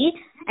we see,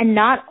 and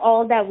not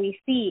all that we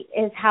see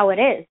is how it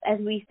is. As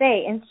we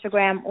say,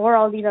 Instagram or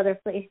all these other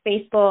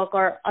Facebook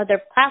or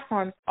other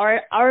platforms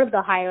are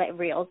the highlight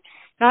reels.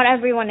 Not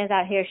everyone is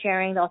out here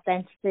sharing the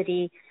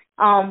authenticity,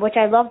 which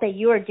I love that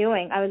you are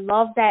doing. I would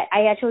love that.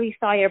 I actually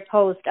saw your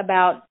post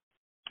about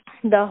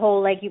the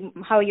whole, like,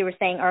 how you were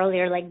saying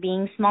earlier, like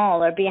being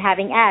small or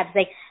having abs,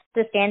 like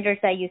the standards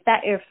that you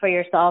set for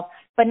yourself.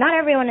 But not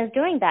everyone is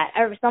doing that.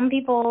 Some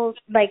people,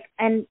 like,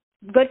 and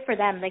good for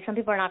them. Like, some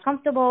people are not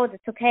comfortable.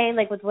 It's okay,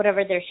 like, with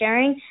whatever they're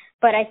sharing.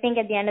 But I think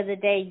at the end of the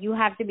day, you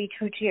have to be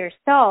true to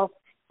yourself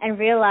and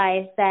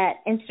realize that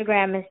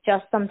Instagram is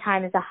just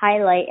sometimes a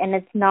highlight and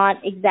it's not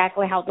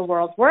exactly how the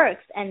world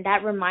works. And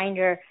that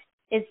reminder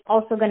is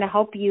also going to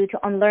help you to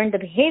unlearn the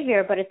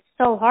behavior, but it's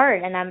so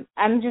hard. And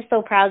I'm just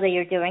so proud that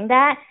you're doing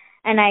that.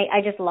 And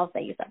I just love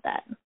that you said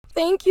that.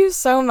 Thank you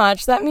so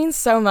much. That means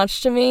so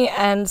much to me.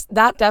 And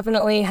that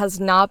definitely has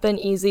not been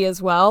easy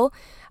as well.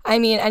 I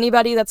mean,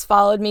 anybody that's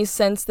followed me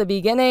since the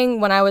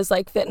beginning, when I was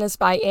like Fitness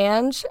by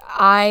Ange,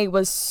 I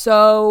was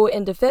so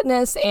into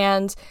fitness,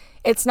 and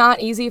it's not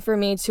easy for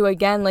me to,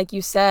 again, like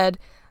you said,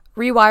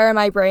 rewire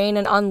my brain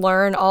and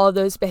unlearn all of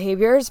those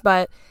behaviors.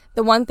 But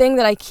the one thing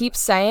that I keep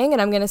saying,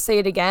 and I'm going to say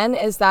it again,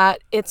 is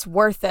that it's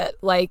worth it.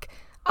 Like,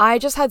 I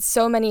just had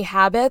so many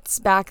habits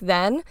back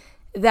then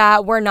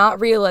that were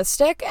not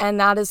realistic. And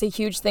that is a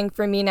huge thing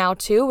for me now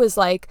too, is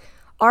like,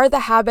 are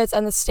the habits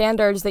and the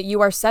standards that you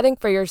are setting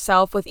for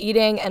yourself with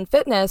eating and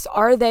fitness,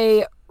 are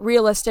they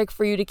realistic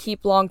for you to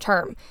keep long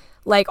term?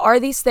 Like, are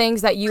these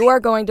things that you are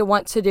going to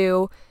want to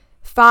do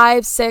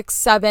 5, 6,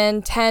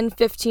 7, 10,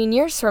 15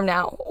 years from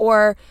now?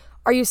 Or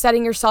are you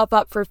setting yourself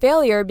up for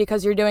failure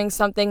because you're doing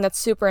something that's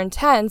super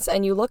intense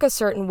and you look a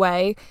certain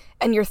way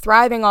and you're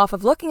thriving off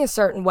of looking a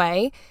certain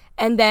way,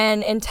 and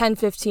then in 10,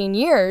 15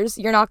 years,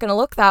 you're not going to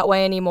look that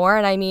way anymore?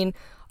 And I mean,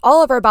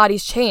 all of our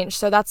bodies change,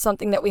 so that's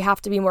something that we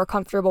have to be more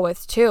comfortable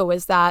with too,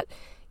 is that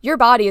your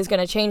body is going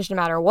to change no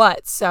matter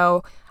what.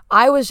 So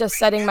I was just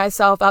setting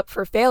myself up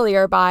for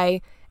failure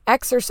by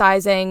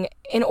exercising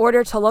in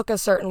order to look a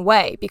certain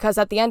way, because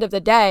at the end of the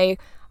day,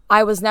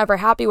 I was never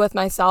happy with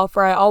myself,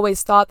 or I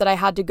always thought that I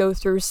had to go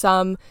through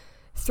some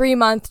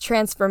 3-month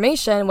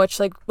transformation, which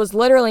like was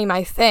literally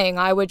my thing.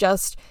 I would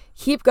just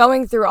keep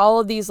going through all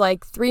of these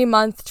like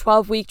 3-month,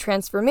 12-week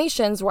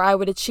transformations where I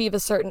would achieve a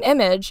certain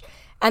image.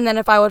 And then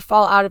if I would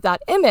fall out of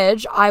that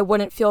image, I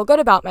wouldn't feel good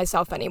about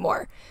myself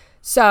anymore.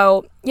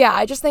 So yeah,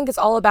 I just think it's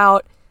all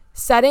about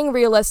setting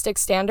realistic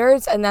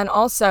standards. And then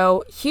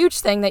also, huge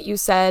thing that you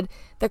said,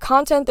 the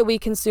content that we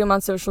consume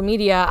on social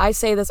media, I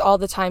say this all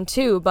the time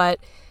too, but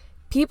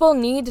people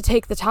need to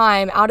take the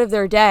time out of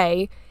their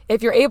day.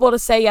 If you're able to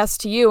say yes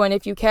to you, and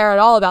if you care at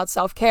all about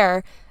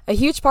self-care, a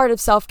huge part of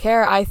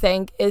self-care, I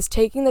think, is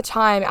taking the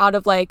time out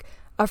of like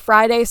a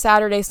Friday,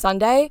 Saturday,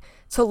 Sunday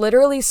to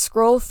literally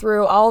scroll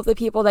through all of the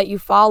people that you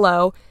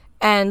follow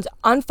and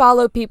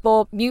unfollow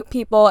people, mute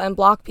people, and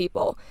block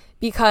people,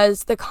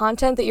 because the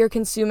content that you're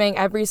consuming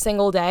every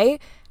single day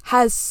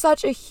has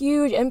such a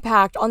huge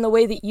impact on the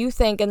way that you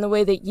think and the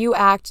way that you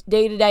act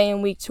day to day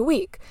and week to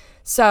week.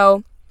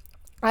 So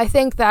I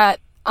think that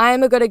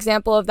I'm a good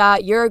example of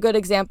that. You're a good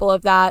example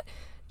of that.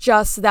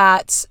 Just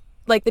that,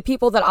 like, the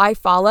people that I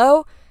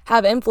follow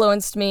have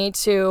influenced me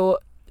to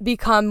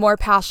become more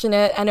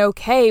passionate and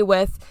okay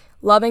with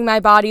loving my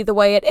body the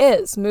way it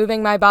is,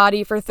 moving my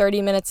body for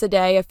 30 minutes a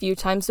day, a few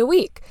times a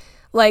week.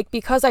 Like,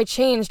 because I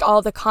changed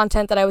all the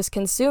content that I was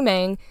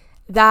consuming,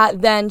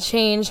 that then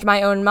changed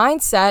my own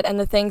mindset and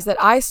the things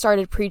that I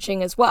started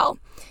preaching as well.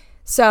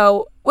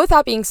 So with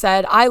that being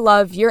said, I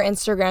love your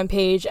Instagram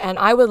page, and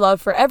I would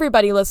love for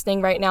everybody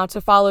listening right now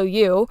to follow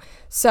you.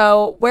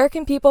 So where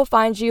can people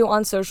find you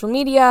on social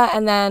media?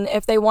 And then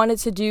if they wanted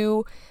to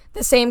do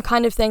the same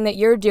kind of thing that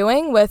you're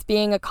doing with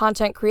being a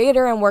content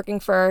creator and working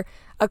for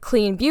a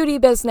clean beauty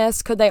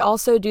business, could they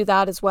also do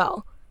that as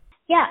well?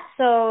 Yeah,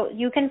 so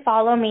you can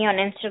follow me on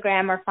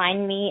Instagram or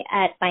find me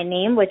at my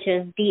name, which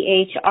is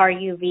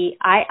DHRUVII_S.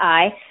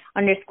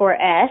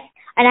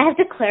 And I have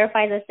to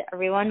clarify this to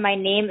everyone. My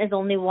name is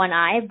only one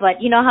I, but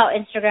you know how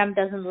Instagram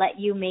doesn't let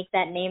you make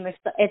that name if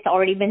it's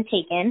already been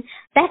taken.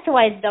 That's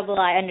why it's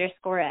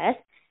II_S.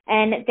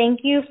 And thank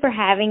you for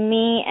having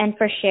me and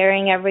for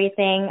sharing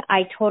everything.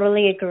 I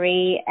totally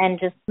agree and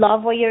just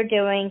love what you're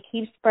doing.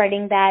 Keep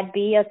spreading that.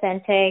 Be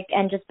authentic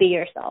and just be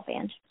yourself,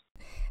 Ange.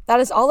 That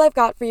is all I've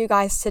got for you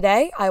guys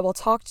today. I will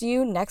talk to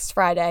you next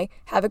Friday.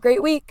 Have a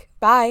great week.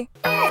 Bye.